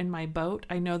people that are in my boat,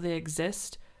 I know they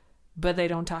exist, but they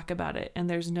don't talk about it. And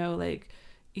there's no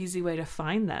easy way to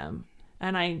find them.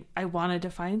 And I wanted to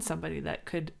find somebody that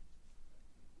could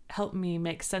help me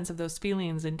make sense of those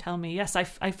feelings and tell me, yes,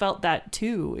 I felt that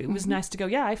too. It was nice to go,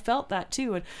 yeah, I felt that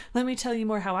too. And let me tell you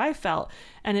more how I felt.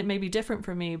 And it may be different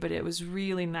for me, but it was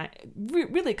really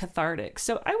really cathartic.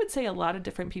 So I would say a lot of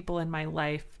different people in my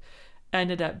life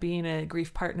ended up being a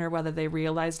grief partner, whether they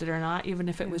realized it or not, even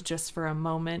if it was just for a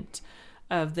moment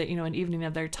of an evening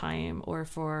of their time, or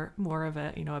for more of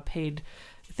a paid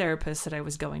therapist that I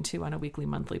was going to on a weekly,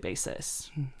 monthly basis.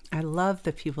 I love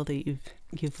the people that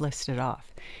you've listed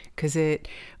off, because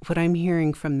what I'm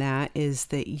hearing from that is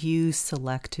that you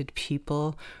selected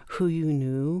people who you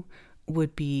knew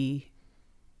would be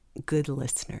good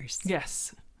listeners.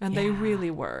 Yes, and they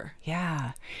really were.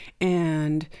 Yeah,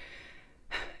 and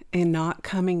not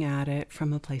coming at it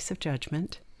from a place of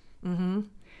judgment. Mm-hmm.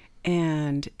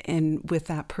 And with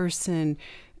that person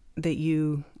that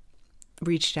you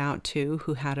reached out to,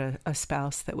 who had a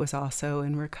spouse that was also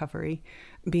in recovery,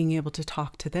 being able to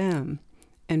talk to them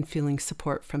and feeling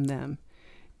support from them.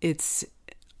 It's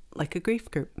like a grief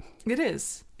group. It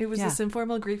is. It was this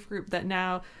informal grief group that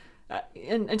now,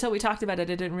 until we talked about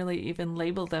it, I didn't really even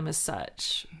label them as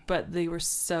such, but they were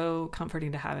so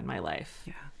comforting to have in my life.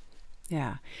 Yeah.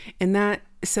 Yeah. And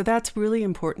that's really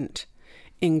important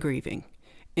in grieving.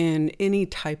 In any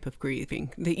type of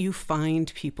grieving, that you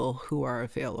find people who are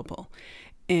available.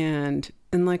 And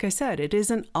like I said, it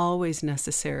isn't always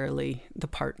necessarily the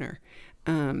partner.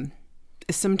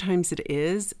 Sometimes it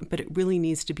is, but it really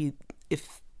needs to be,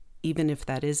 if even if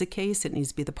that is a case, it needs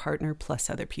to be the partner plus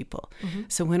other people.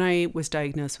 So when I was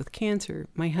diagnosed with cancer,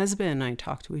 my husband and I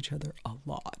talked to each other a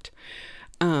lot.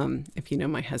 If you know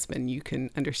my husband, you can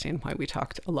understand why we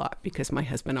talked a lot, because my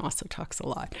husband also talks a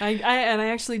lot. I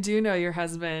actually do know your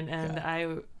husband, and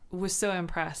I was so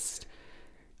impressed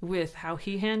with how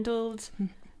he handled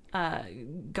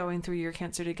going through your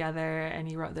cancer together. And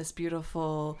he wrote this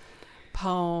beautiful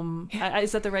poem.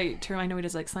 Is that the right term? I know he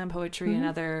does like slam poetry and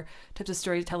other types of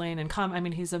storytelling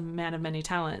and he's a man of many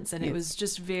talents, and it was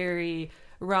just very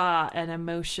raw and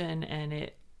emotion, and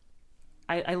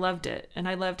I loved it. And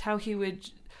I loved how he would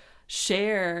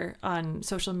share on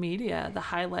social media the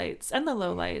highlights and the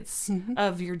lowlights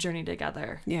of your journey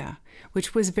together. Yeah,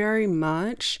 which was very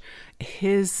much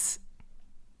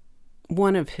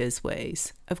one of his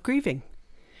ways of grieving.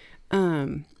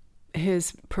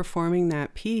 His performing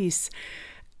that piece,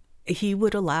 he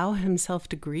would allow himself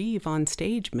to grieve on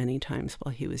stage many times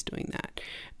while he was doing that.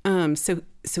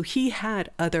 So he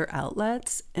had other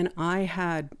outlets, and I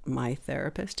had my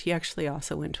therapist. He actually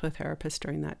also went to a therapist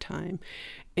during that time,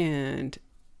 and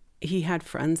he had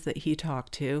friends that he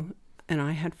talked to, and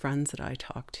I had friends that I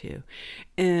talked to.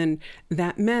 And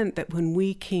that meant that when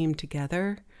we came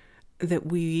together, that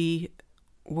we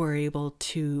were able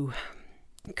to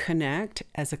connect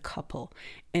as a couple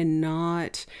and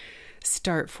not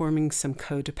start forming some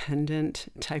codependent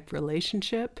type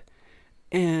relationship,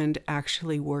 and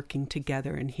actually working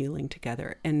together and healing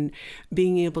together, and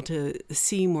being able to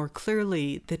see more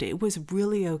clearly that it was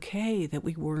really okay that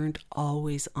we weren't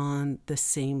always on the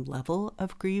same level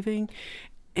of grieving,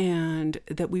 and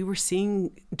that we were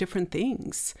seeing different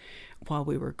things while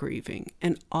we were grieving,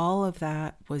 and all of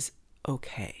that was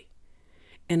okay.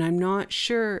 And I'm not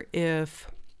sure if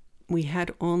we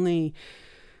had only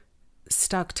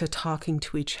stuck to talking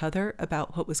to each other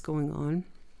about what was going on,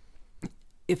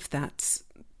 if that's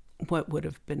what would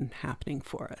have been happening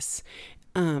for us.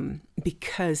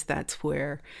 Because that's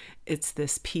where it's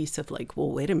this piece of like,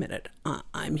 well, wait a minute,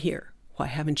 I'm here. Why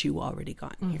haven't you already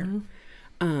gotten here?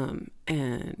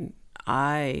 And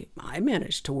I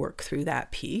managed to work through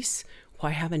that piece.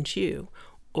 Why haven't you?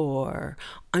 Or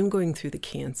I'm going through the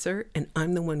cancer and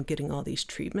I'm the one getting all these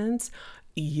treatments.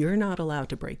 You're not allowed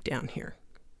to break down here.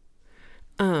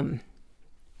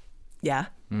 Yeah.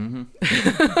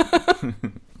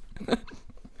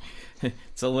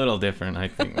 It's a little different, I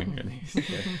think.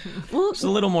 Well, it's a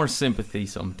little more sympathy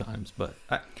sometimes, but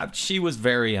she was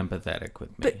very empathetic with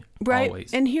me. But, right.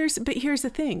 Always. And here's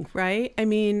the thing, right? I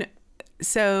mean,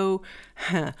 so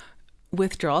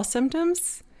withdrawal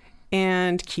symptoms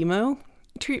and chemo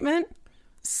treatment,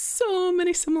 so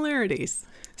many similarities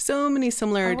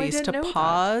to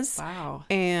pause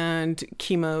and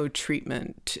chemo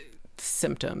treatment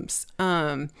symptoms.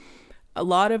 A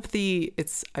lot of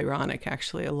it's ironic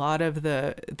actually, a lot of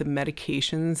the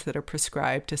medications that are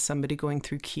prescribed to somebody going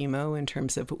through chemo in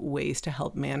terms of ways to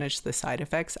help manage the side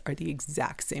effects are the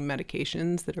exact same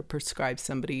medications that are prescribed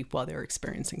somebody while they're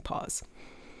experiencing pause.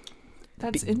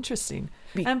 That's interesting.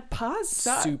 And pause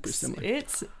sucks. Super similar.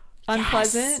 It's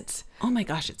unpleasant. Yes. Oh my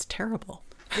gosh, it's terrible.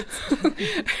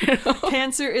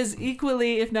 Cancer is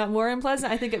equally, if not more,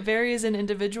 unpleasant. I think it varies in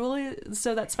individually.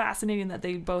 So that's fascinating that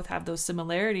they both have those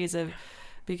similarities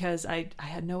because I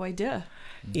had no idea.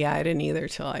 Yeah, I didn't either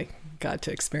till I got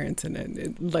to experience it.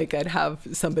 And like I'd have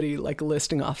somebody like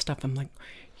listing off stuff. I'm like,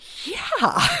 yeah,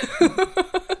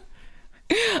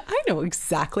 I know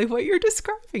exactly what you're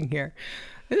describing here.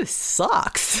 This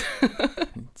sucks.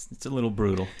 It's a little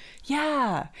brutal.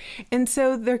 Yeah. And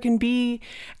so there can be,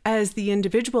 as the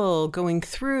individual going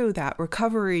through that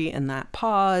recovery and that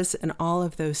pause and all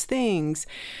of those things,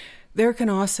 there can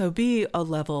also be a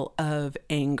level of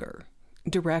anger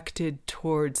directed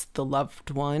towards the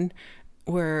loved one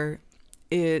where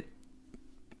it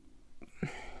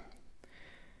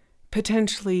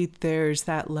potentially there's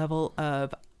that level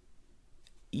of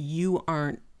you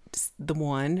aren't the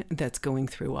one that's going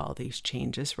through all these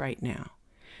changes right now.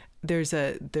 There's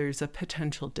a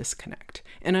potential disconnect.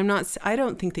 And I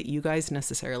don't think that you guys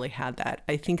necessarily had that.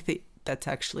 I think that that's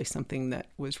actually something that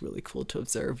was really cool to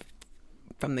observe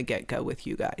from the get-go with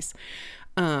you guys.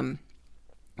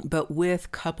 But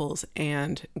with couples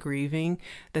and grieving,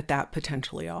 that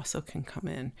potentially also can come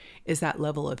in, is that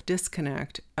level of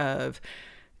disconnect of,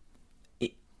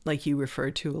 like you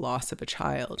referred to, a loss of a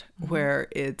child, where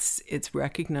it's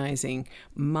recognizing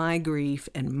my grief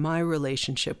and my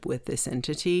relationship with this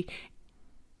entity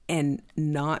and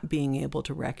not being able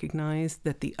to recognize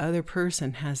that the other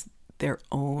person has their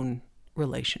own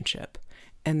relationship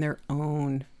and their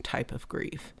own type of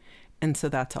grief. And so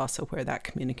that's also where that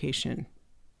communication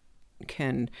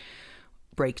can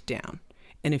break down.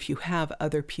 And if you have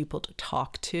other people to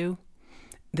talk to,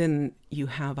 then you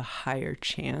have a higher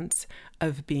chance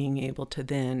of being able to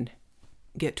then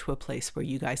get to a place where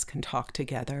you guys can talk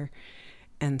together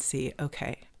and see,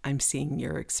 okay, I'm seeing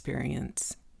your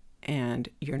experience and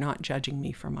you're not judging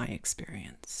me for my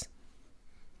experience.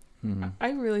 Mm-hmm.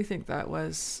 I really think that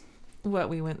was what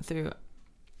we went through.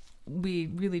 We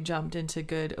really jumped into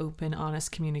good, open,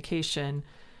 honest communication,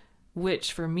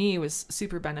 which for me was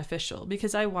super beneficial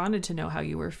because I wanted to know how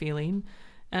you were feeling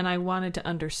and I wanted to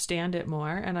understand it more.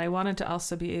 And I wanted to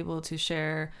also be able to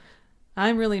share,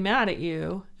 I'm really mad at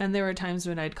you. And there were times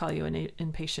when I'd call you an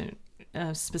impatient,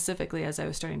 specifically as I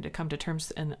was starting to come to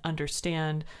terms and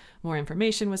understand more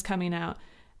information was coming out.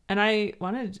 And I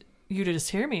wanted you to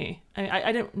just hear me.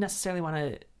 I didn't necessarily want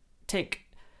to take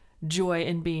joy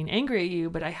in being angry at you,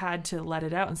 but I had to let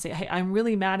it out and say, hey, I'm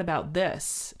really mad about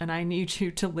this. And I need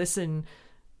you to listen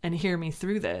and hear me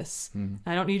through this.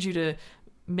 I don't need you to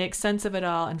make sense of it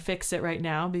all and fix it right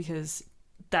now because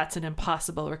that's an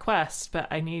impossible request, but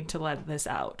I need to let this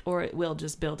out or it will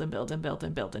just build and build and build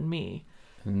and build in me.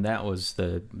 And that was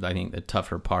I think the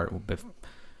tougher part.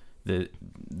 The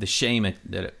shame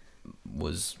that it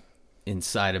was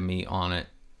inside of me on it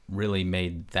really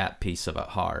made that piece of it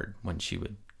hard when she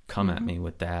would come at me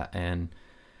with that. And,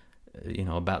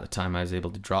 about the time I was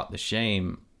able to drop the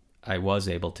shame, I was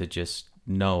able to just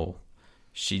know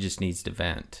she just needs to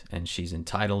vent and she's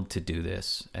entitled to do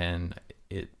this. And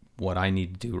what I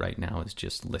need to do right now is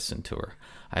just listen to her.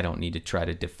 I don't need to try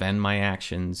to defend my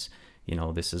actions.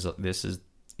 This is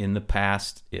in the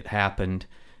past. It happened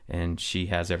and she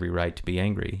has every right to be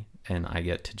angry and I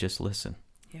get to just listen.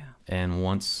 Yeah. And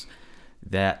once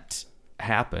that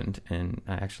happened, and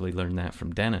I actually learned that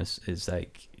from Dennis, is I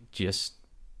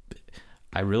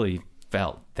really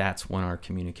felt that's when our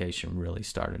communication really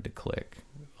started to click.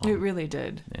 It really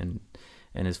did. And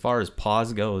as far as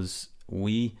pause goes,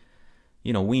 we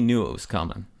knew it was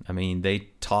coming. I mean, they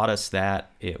taught us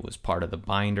that. It was part of the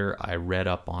binder. I read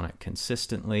up on it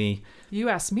consistently. You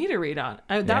asked me to read on.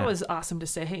 That was awesome to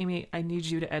say, hey, Amy, I need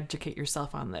you to educate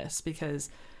yourself on this because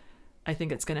I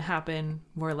think it's going to happen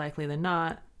more likely than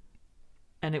not.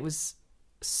 And it was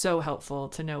so helpful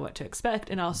to know what to expect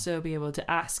and also be able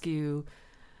to ask you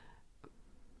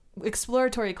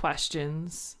exploratory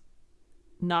questions,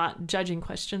 not judging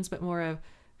questions, but more of,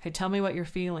 hey, tell me what you're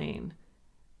feeling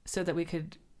so that we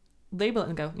could label it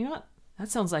and go, you know what? That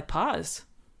sounds like pause.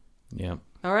 Yeah.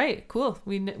 All right, cool.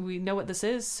 We know what this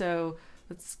is. So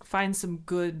let's find some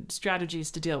good strategies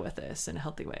to deal with this in a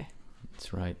healthy way.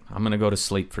 That's right. I'm going to go to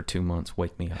sleep for 2 months.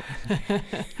 Wake me up.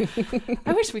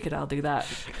 I wish we could all do that.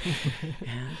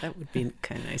 Yeah, that would be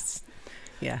kind of nice.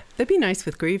 Yeah, that'd be nice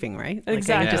with grieving, right?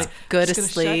 Exactly. Just go to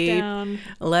Just sleep,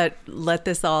 let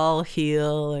this all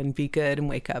heal and be good and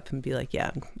wake up and be like,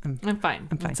 yeah, I'm fine.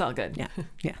 I'm fine. It's all good.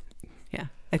 Yeah.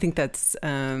 I think that's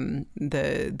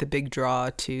the big draw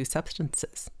to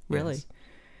substances, really.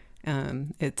 Yes.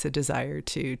 It's a desire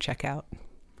to check out.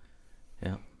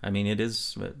 Yeah. I mean, it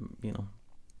is,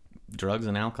 drugs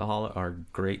and alcohol are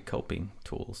great coping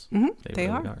tools. Mm-hmm. They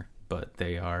really are. But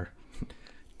they are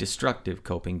destructive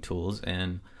coping tools.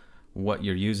 And what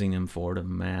you're using them for to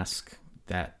mask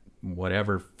that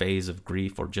whatever phase of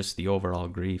grief or just the overall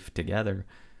grief together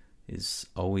is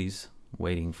always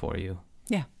waiting for you.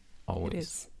 Yeah.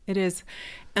 Always. It is.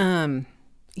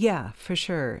 Yeah, for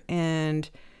sure. And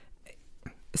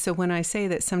so when I say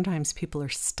that sometimes people are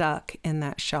stuck in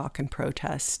that shock and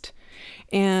protest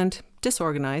and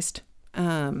disorganized,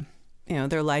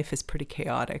 their life is pretty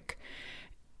chaotic,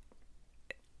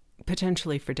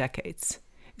 potentially for decades.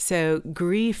 So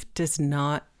grief does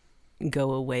not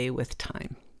go away with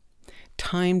time.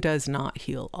 Time does not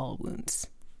heal all wounds.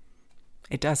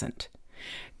 It doesn't.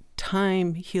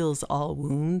 Time heals all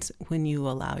wounds when you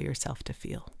allow yourself to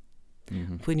feel,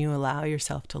 when you allow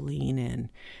yourself to lean in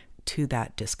to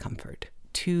that discomfort,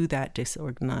 to that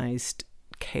disorganized,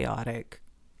 chaotic,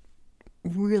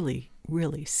 really,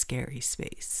 really scary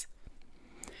space.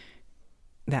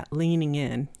 That leaning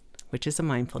in, which is a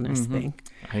mindfulness thing.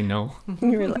 I know.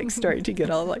 You're like starting to get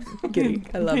all like giddy.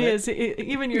 I love it.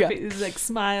 Even your face like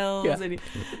smiles and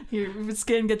your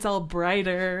skin gets all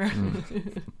brighter.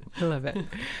 I love it.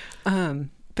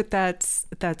 But that's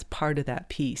part of that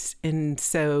piece. And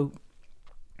so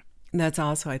that's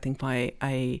also, I think,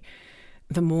 why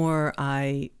the more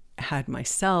I had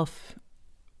myself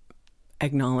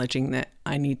acknowledging that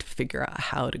I need to figure out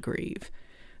how to grieve,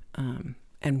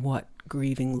 and what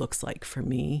grieving looks like for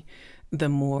me, the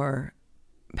more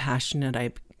passionate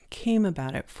I became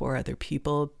about it for other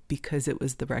people, because it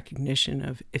was the recognition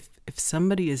of if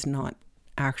somebody is not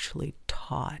actually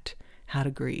taught how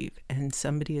to grieve, and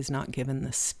somebody is not given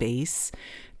the space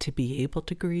to be able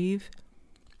to grieve,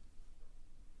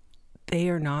 they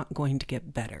are not going to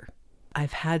get better.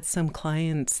 I've had some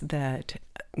clients that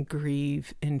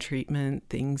grieve in treatment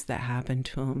things that happened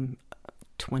to them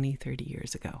 20, 30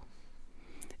 years ago.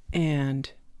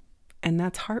 And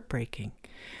that's heartbreaking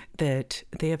that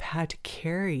they have had to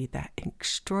carry that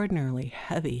extraordinarily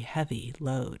heavy, heavy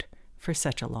load for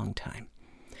such a long time,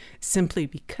 simply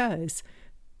because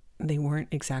they weren't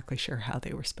exactly sure how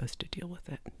they were supposed to deal with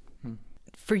it.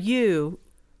 For you,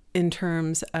 in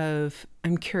terms of,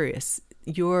 I'm curious,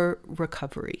 your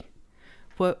recovery,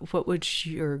 what would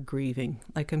your grieving,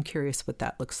 like, I'm curious what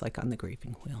that looks like on the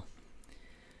grieving wheel.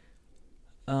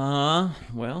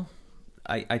 Well,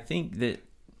 I think that,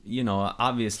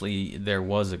 obviously there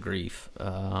was a grief.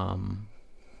 I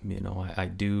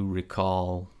do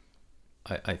recall,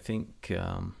 I think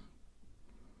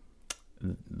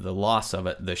the loss of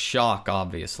it, the shock,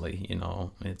 obviously,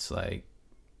 it's like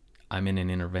I'm in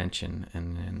an intervention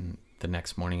and then the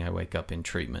next morning I wake up in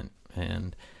treatment.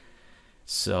 And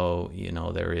so,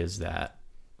 there is that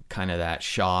kind of that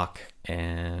shock,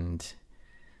 and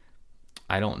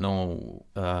I don't know,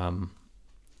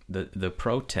 the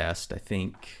protest, I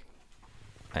think,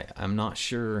 I'm not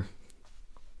sure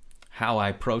how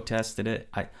I protested it.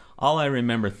 All I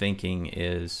remember thinking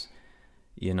is,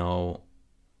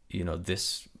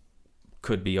 this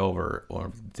could be over,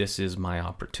 or this is my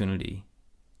opportunity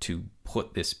to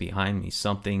put this behind me.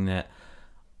 Something that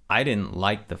I didn't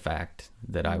like, the fact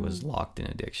that I was locked in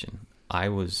addiction. I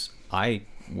was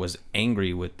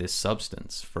angry with this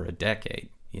substance for a decade.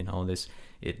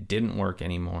 It didn't work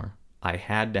anymore. I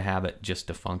had to have it just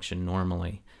to function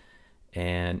normally.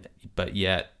 But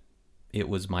yet it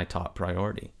was my top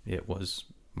priority. It was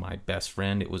my best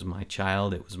friend. It was my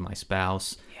child. It was my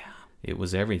spouse. Yeah. It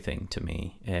was everything to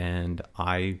me. And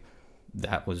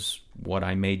that was what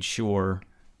I made sure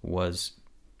was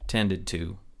tended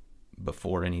to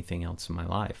before anything else in my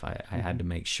life. I had to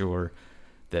make sure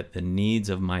that the needs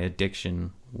of my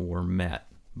addiction were met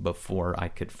before I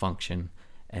could function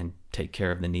and take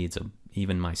care of the needs of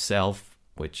even myself,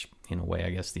 which in a way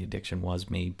I guess the addiction was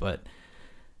me, but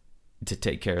to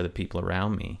take care of the people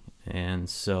around me. And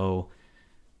so,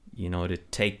 to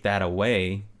take that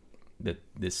away,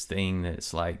 this thing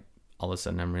that's like, all of a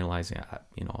sudden I'm realizing,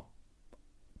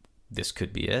 this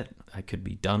could be it. I could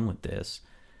be done with this.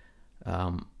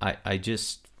 I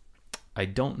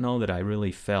don't know that I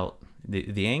really felt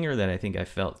the anger that I think I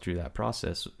felt through that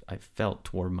process. I felt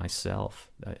toward myself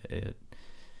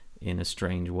in a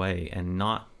strange way, and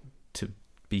not to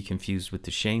be confused with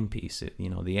the shame piece.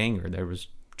 The anger, there was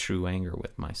true anger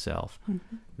with myself,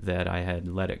 that I had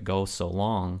let it go so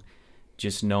long,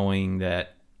 just knowing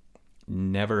that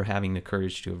never having the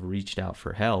courage to have reached out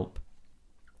for help,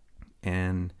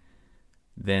 and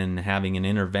then having an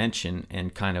intervention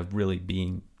and kind of really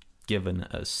being given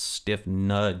a stiff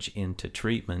nudge into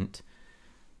treatment,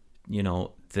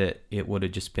 that it would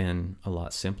have just been a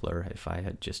lot simpler if I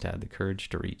had just had the courage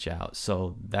to reach out.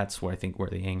 So that's where I think where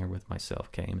the anger with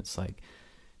myself came. It's like,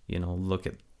 look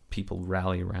at people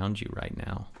rally around you right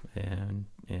now. And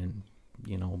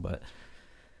but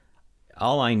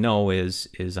all I know is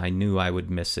I knew I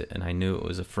would miss it, and I knew it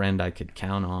was a friend I could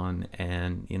count on.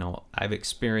 And, I've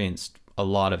experienced a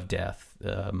lot of death,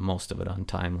 most of it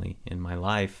untimely in my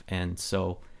life. And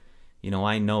so,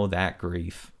 I know that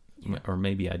grief, or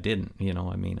maybe I didn't,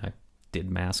 I did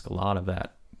mask a lot of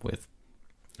that with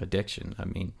addiction.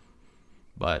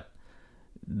 But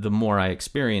the more I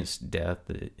experienced death,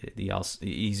 the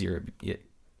easier it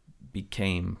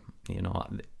became.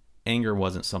 Anger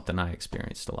wasn't something I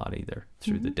experienced a lot either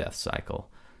through the death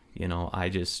cycle.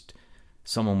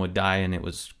 Someone would die and it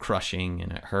was crushing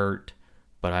and it hurt,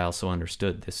 but I also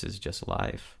understood this is just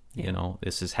life. Yeah.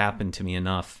 This has happened to me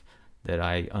enough that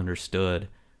I understood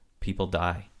people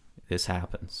die. This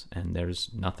happens, and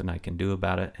there's nothing I can do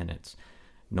about it. And it's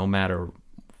no matter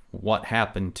what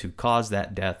happened to cause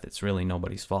that death, it's really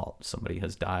nobody's fault. Somebody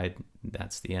has died.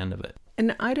 That's the end of it.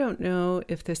 And I don't know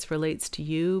if this relates to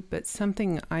you, but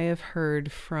something I have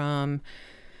heard from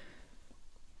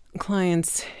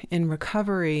clients in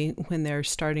recovery when they're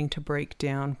starting to break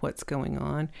down what's going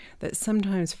on, that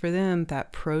sometimes for them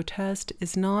that protest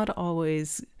is not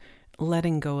always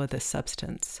letting go of the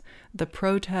substance. The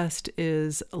protest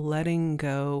is letting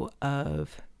go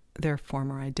of their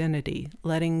former identity,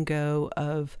 letting go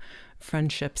of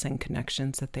friendships and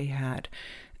connections that they had,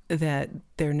 that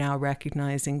they're now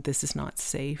recognizing this is not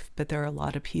safe, but there are a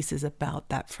lot of pieces about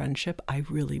that friendship I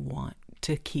really want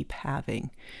to keep having.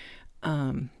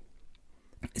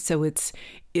 So it's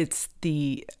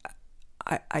the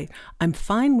I'm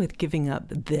fine with giving up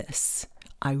this.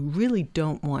 I really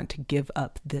don't want to give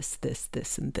up this,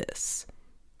 and this.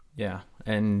 Yeah.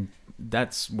 And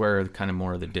that's where kind of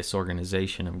more of the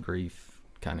disorganization of grief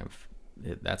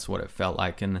that's what it felt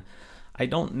like. And I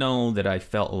don't know that I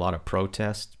felt a lot of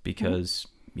protest because,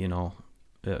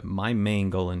 my main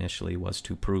goal initially was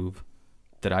to prove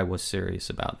that I was serious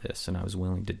about this and I was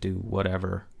willing to do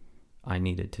whatever I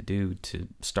needed to do to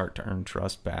start to earn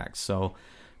trust back. So,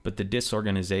 but the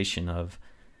disorganization of,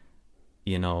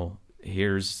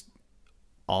 here's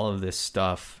all of this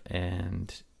stuff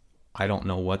and I don't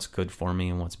know what's good for me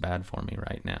and what's bad for me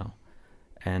right now.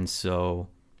 And so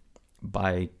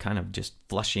by kind of just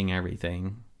flushing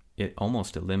everything, it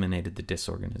almost eliminated the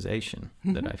disorganization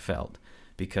that I felt,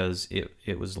 because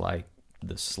it was like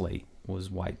the slate was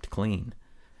wiped clean.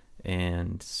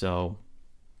 And so,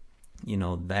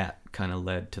 that kind of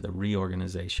led to the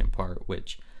reorganization part,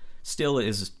 which still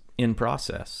is in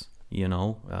process,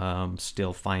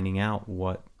 still finding out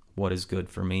what is good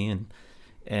for me.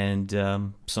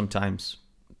 And sometimes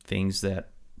things that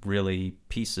really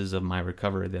pieces of my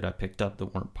recovery that I picked up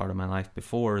that weren't part of my life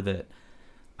before, that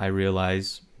I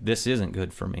realize this isn't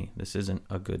good for me. This isn't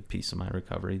a good piece of my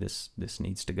recovery. This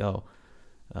needs to go.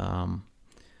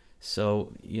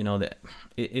 So, that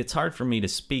it's hard for me to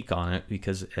speak on it,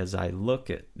 because as I look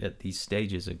at these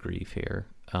stages of grief here,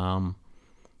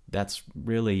 that's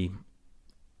really,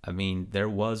 there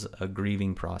was a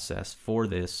grieving process for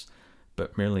this,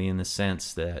 but merely in the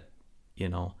sense that,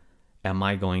 am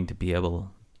I going to be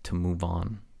able to move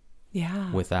on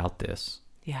without this?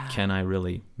 Yeah. Can I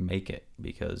really make it?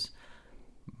 Because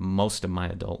most of my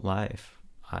adult life,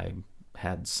 I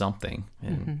had something,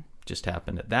 and just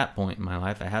happened at that point in my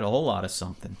life, I had a whole lot of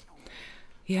something.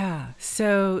 Yeah.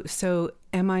 So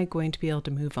am I going to be able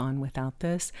to move on without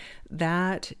this?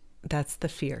 That's the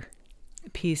fear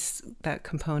piece, that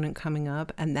component coming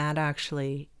up. And that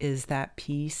actually is that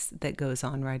piece that goes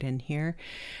on right in here.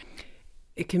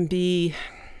 It can be,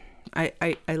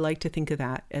 I like to think of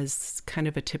that as kind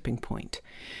of a tipping point,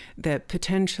 that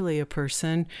potentially a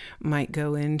person might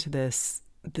go into this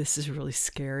is really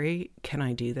scary. Can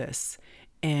I do this?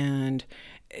 And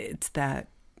it's that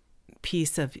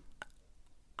piece of,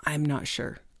 I'm not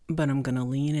sure, but I'm going to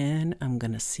lean in. I'm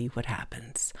going to see what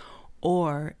happens.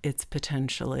 Or it's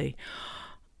potentially,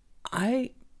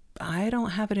 I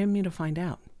don't have it in me to find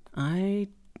out. I'm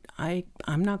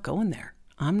not going there.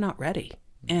 I'm not ready.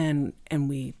 And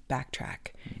we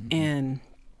backtrack. And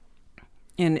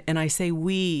I say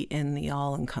we in the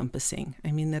all encompassing.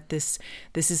 I mean that this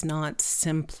is not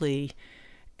simply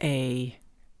a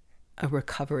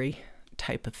recovery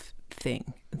type of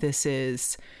thing. This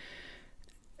is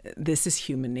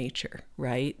human nature,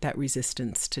 right? That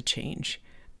resistance to change.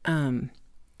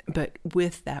 But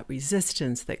with that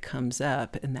resistance that comes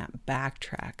up and that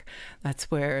backtrack,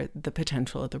 that's where the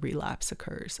potential of the relapse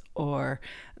occurs, or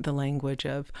the language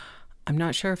of, I'm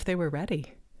not sure if they were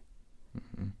ready.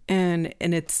 And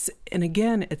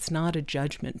again, it's not a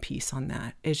judgment piece on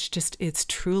that. It's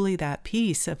truly that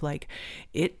piece of like,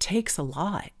 it takes a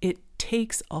lot. It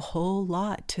takes a whole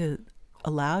lot to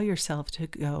allow yourself to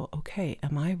go, okay,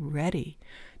 am I ready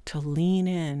to lean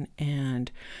in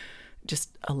and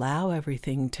just allow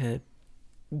everything to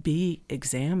be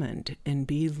examined and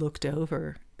be looked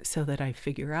over so that I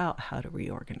figure out how to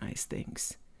reorganize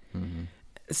things.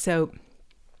 So,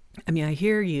 I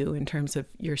hear you in terms of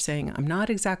you're saying, I'm not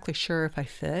exactly sure if I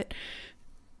fit,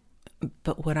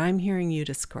 but what I'm hearing you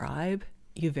describe,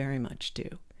 you very much do,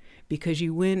 because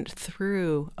you went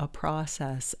through a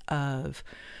process of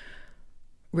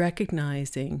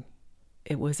recognizing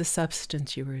it was a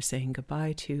substance you were saying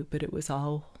goodbye to, but it was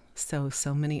also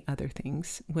so many other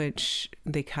things, which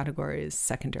they categorize as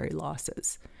secondary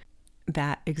losses.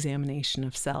 That examination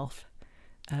of self,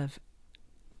 of,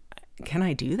 can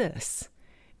I do this?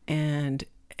 And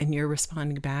you're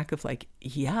responding back of like,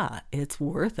 yeah, it's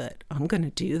worth it. I'm going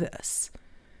to do this.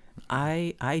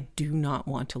 I do not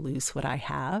want to lose what I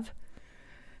have,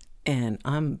 and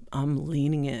I'm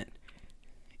leaning in.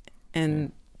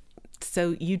 And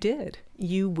so you did.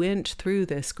 You went through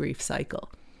this grief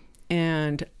cycle,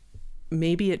 and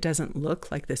maybe it doesn't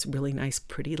look like this really nice,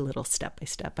 pretty little step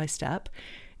by step,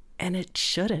 and it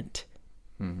shouldn't,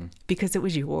 because it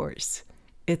was yours.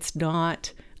 It's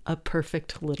not a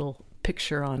perfect little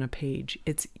picture on a page.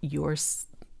 It's your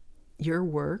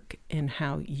work and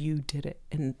how you did it.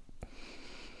 And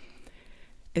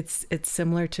it's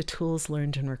similar to tools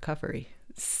learned in recovery.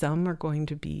 Some are going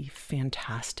to be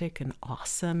fantastic and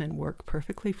awesome and work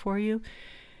perfectly for you.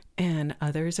 And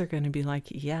others are going to be like,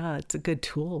 yeah, it's a good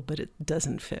tool, but it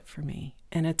doesn't fit for me.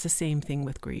 And it's the same thing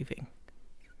with grieving.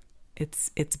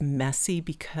 It's messy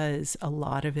because a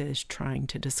lot of it is trying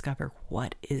to discover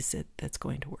what is it that's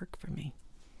going to work for me.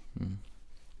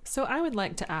 So I would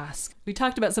like to ask, we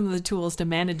talked about some of the tools to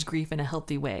manage grief in a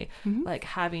healthy way, like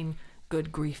having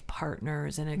good grief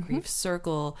partners and a grief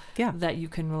circle that you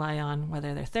can rely on,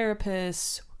 whether they're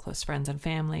therapists, close friends and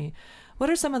family.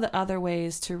 What are some of the other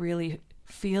ways to really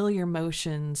feel your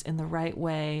emotions in the right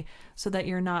way so that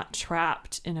you're not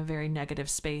trapped in a very negative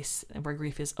space where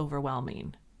grief is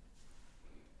overwhelming?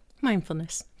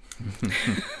 Mindfulness.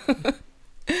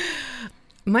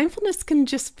 Mindfulness can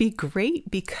just be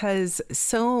great because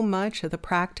so much of the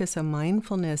practice of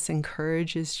mindfulness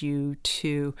encourages you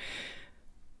to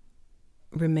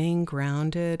remain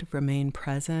grounded, remain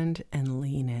present, and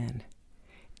lean in,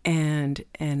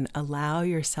 and allow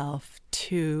yourself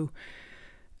to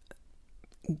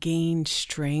gain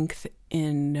strength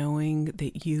in knowing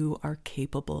that you are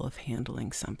capable of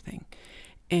handling something.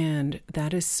 And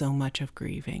that is so much of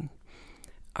grieving.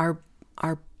 Our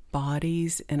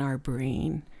bodies and our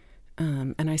brain,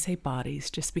 and I say bodies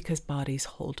just because bodies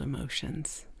hold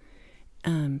emotions.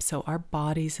 So our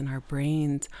bodies and our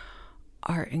brains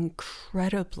are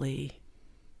incredibly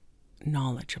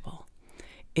knowledgeable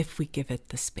if we give it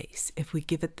the space, if we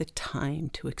give it the time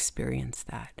to experience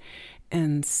that.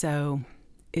 And so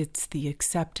it's the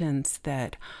acceptance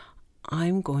that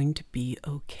I'm going to be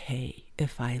okay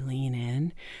if I lean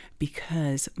in,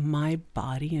 because my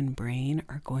body and brain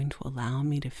are going to allow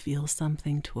me to feel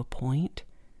something to a point,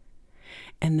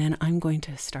 and then I'm going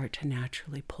to start to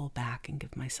naturally pull back and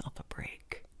give myself a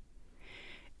break.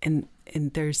 And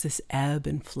there's this ebb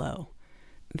and flow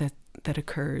that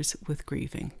occurs with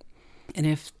grieving. And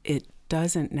if it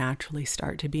doesn't naturally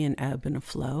start to be an ebb and a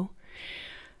flow,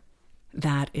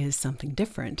 that is something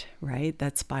different, right?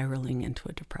 That's spiraling into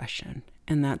a depression.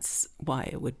 And that's why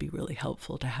it would be really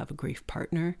helpful to have a grief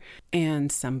partner and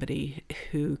somebody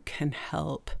who can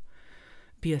help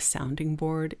be a sounding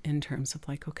board in terms of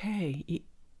like, okay,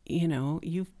 you know,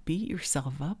 you've beat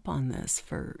yourself up on this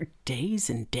for days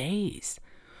and days.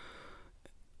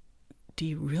 Do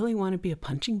you really want to be a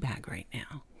punching bag right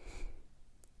now?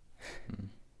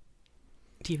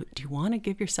 Do you want to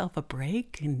give yourself a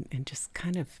break and just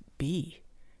kind of be,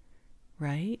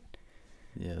 right?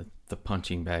 Yeah, the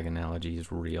punching bag analogy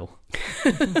is real.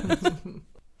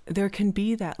 There can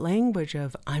be that language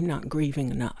of, I'm not grieving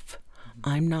enough.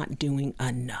 I'm not doing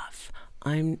enough.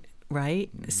 Right?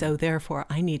 So therefore,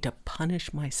 I need to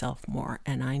punish myself more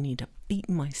and I need to beat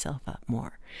myself up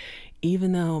more.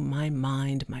 Even though my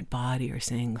mind, my body are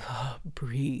saying, oh,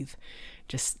 breathe,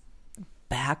 just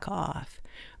back off.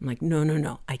 I'm like,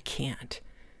 no, I can't.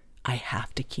 I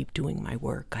have to keep doing my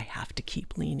work. I have to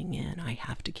keep leaning in. I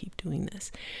have to keep doing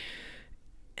this.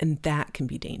 And that can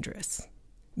be dangerous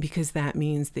because that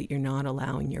means that you're not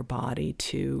allowing your body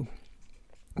to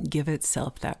give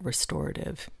itself that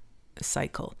restorative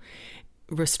cycle.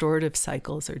 Restorative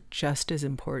cycles are just as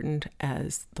important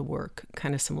as the work,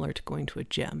 kind of similar to going to a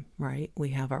gym, right? We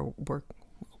have our work,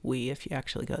 if you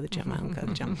actually go to the gym, I don't go to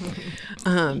the gym.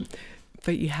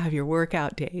 But you have your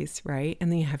workout days, right?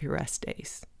 And then you have your rest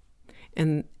days.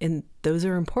 And those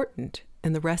are important.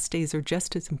 And the rest days are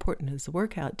just as important as the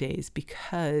workout days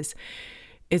because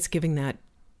it's giving that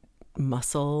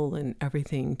muscle and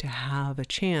everything to have a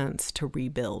chance to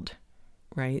rebuild,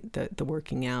 right? The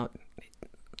working out,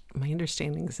 my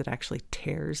understanding is it actually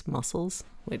tears muscles,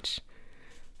 which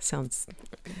sounds...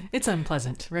 It's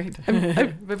unpleasant, right?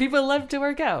 But people love to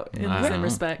work out in some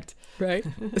respect. Right.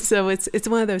 So it's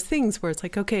one of those things where it's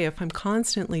like, okay, if I'm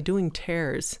constantly doing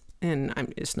tears, and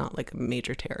it's not like a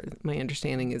major tear, my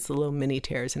understanding is the little mini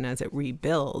tears, and as it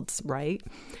rebuilds, right,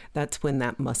 that's when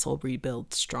that muscle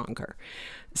rebuilds stronger.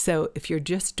 So if you're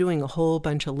just doing a whole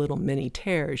bunch of little mini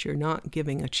tears, you're not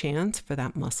giving a chance for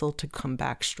that muscle to come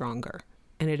back stronger,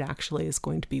 and it actually is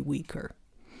going to be weaker.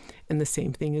 And the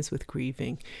same thing is with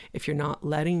grieving. If you're not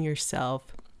letting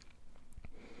yourself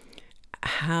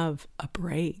have a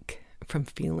break from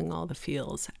feeling all the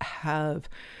feels, have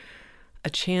a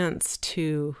chance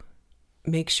to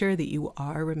make sure that you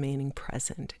are remaining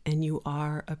present and you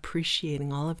are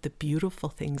appreciating all of the beautiful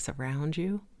things around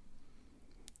you,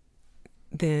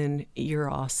 then you're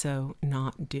also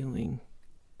not doing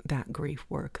that grief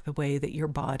work the way that your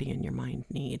body and your mind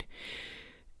need.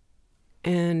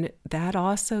 And that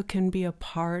also can be a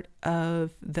part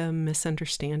of the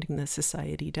misunderstanding that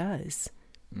society does.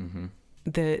 Mm-hmm.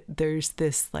 That there's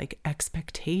this like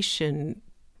expectation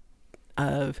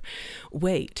of,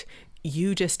 wait,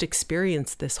 you just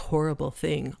experienced this horrible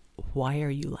thing. Why are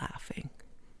you laughing?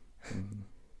 Mm-hmm.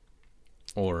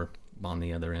 Or on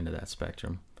the other end of that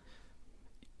spectrum,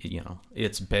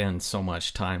 it's been so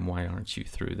much time. Why aren't you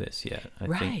through this yet? I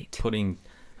think putting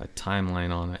a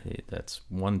timeline on it, that's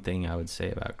one thing I would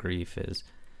say about grief is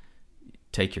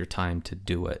take your time to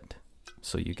do it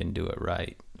so you can do it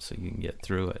right, so you can get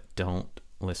through it. Don't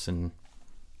listen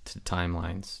to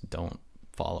timelines. Don't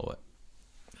follow it.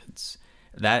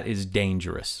 That is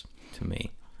dangerous to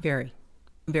me. Very,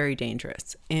 very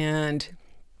dangerous. And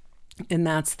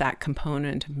that's that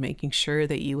component of making sure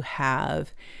that you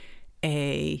have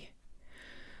a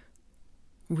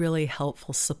really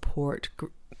helpful support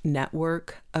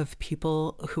network of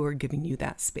people who are giving you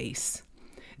that space.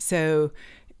 So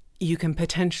you can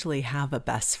potentially have a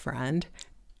best friend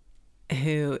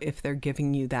who, if they're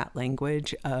giving you that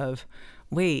language of,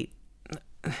 wait,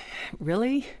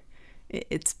 really?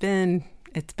 It's been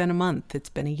a month. It's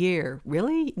been a year.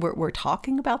 Really? We're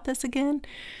talking about this again?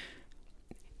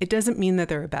 It doesn't mean that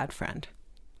they're a bad friend.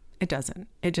 It doesn't.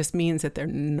 It just means that they're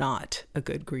not a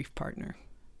good grief partner.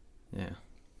 Yeah.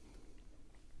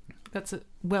 That's a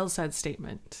well-said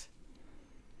statement.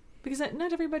 Because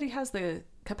not everybody has the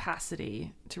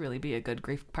capacity to really be a good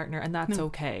grief partner, and that's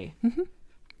okay. Mm-hmm.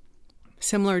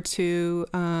 Similar to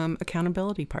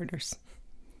accountability partners,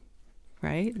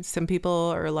 right? Some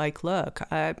people are like, look,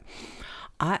 I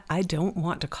don't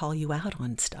want to call you out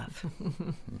on stuff.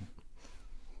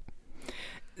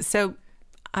 So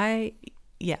I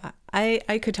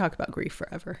could talk about grief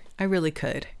forever. I really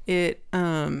could.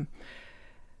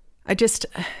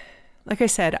 Like I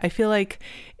said, I feel like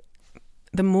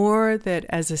the more that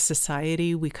as a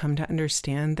society we come to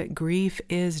understand that grief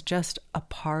is just a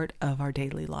part of our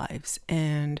daily lives,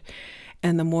 and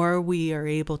the more we are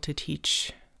able to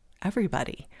teach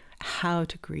everybody how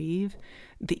to grieve,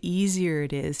 the easier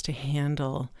it is to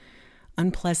handle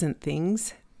unpleasant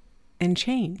things and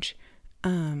change.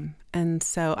 And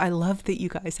so I love that you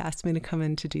guys asked me to come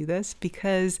in to do this,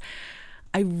 because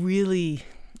I really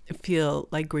feel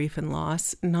like grief and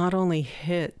loss not only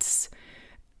hits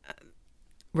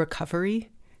recovery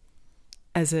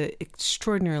as an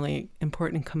extraordinarily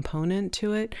important component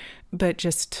to it, but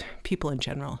just people in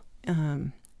general.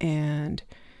 And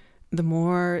the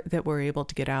more that we're able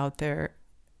to get out there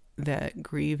that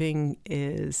grieving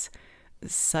is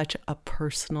such a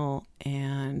personal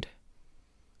and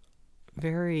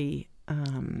very,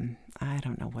 I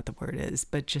don't know what the word is,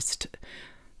 but just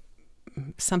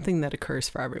something that occurs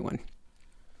for everyone.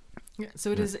 Yeah,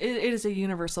 so it is a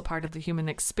universal part of the human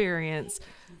experience,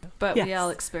 but we all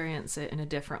experience it in a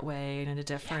different way and in a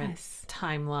different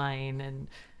timeline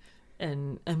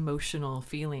and emotional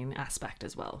feeling aspect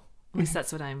as well. At least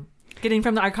that's what I'm getting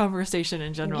from our conversation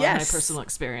in general and my personal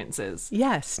experiences.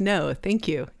 Yes, no, thank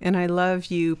you. And I love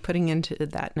you putting into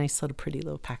that nice little pretty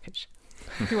little package.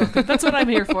 You're welcome. That's what I'm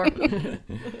here for.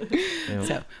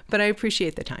 But I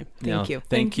appreciate the time. Thank you.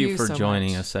 Thank you for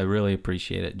joining us. I really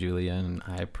appreciate it, Julia, and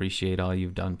I appreciate all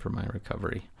you've done for my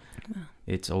recovery. Well,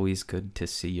 it's always good to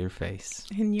see your face.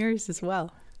 And yours as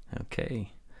well.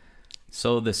 Okay.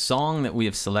 So the song that we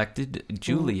have selected,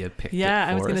 Julia picked it for us. Yeah,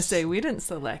 I was going to say, we didn't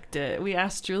select it. We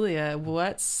asked Julia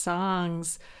what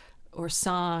songs or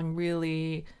song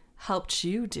really helped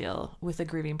you deal with the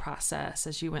grieving process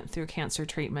as you went through cancer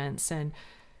treatments. And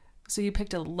so you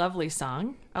picked a lovely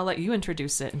song. I'll let you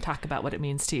introduce it and talk about what it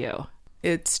means to you.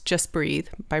 It's Just Breathe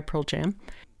by Pearl Jam.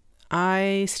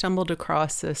 I stumbled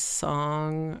across this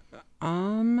song,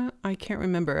 I can't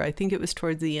remember. I think it was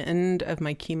towards the end of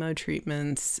my chemo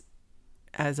treatments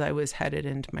as I was headed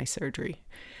into my surgery.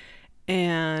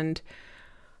 And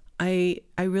I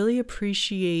really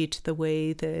appreciate the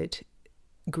way that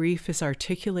grief is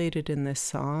articulated in this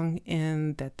song,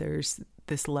 and that there's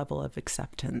this level of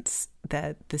acceptance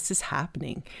that this is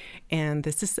happening, and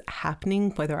this is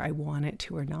happening whether I want it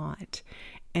to or not.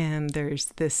 And there's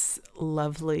this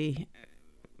lovely,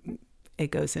 it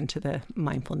goes into the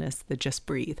mindfulness, the just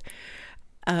breathe,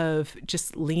 of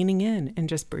just leaning in and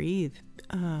just breathe,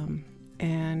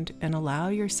 and allow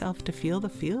yourself to feel the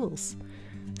feels.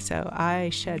 So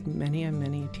I shed many and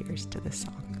many tears to this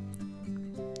song.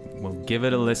 Well, give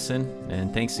it a listen,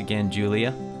 and thanks again, Julia,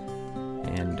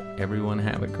 and everyone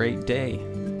have a great day.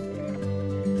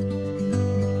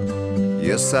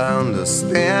 Yes, I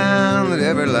understand that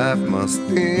every life must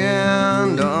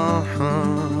end.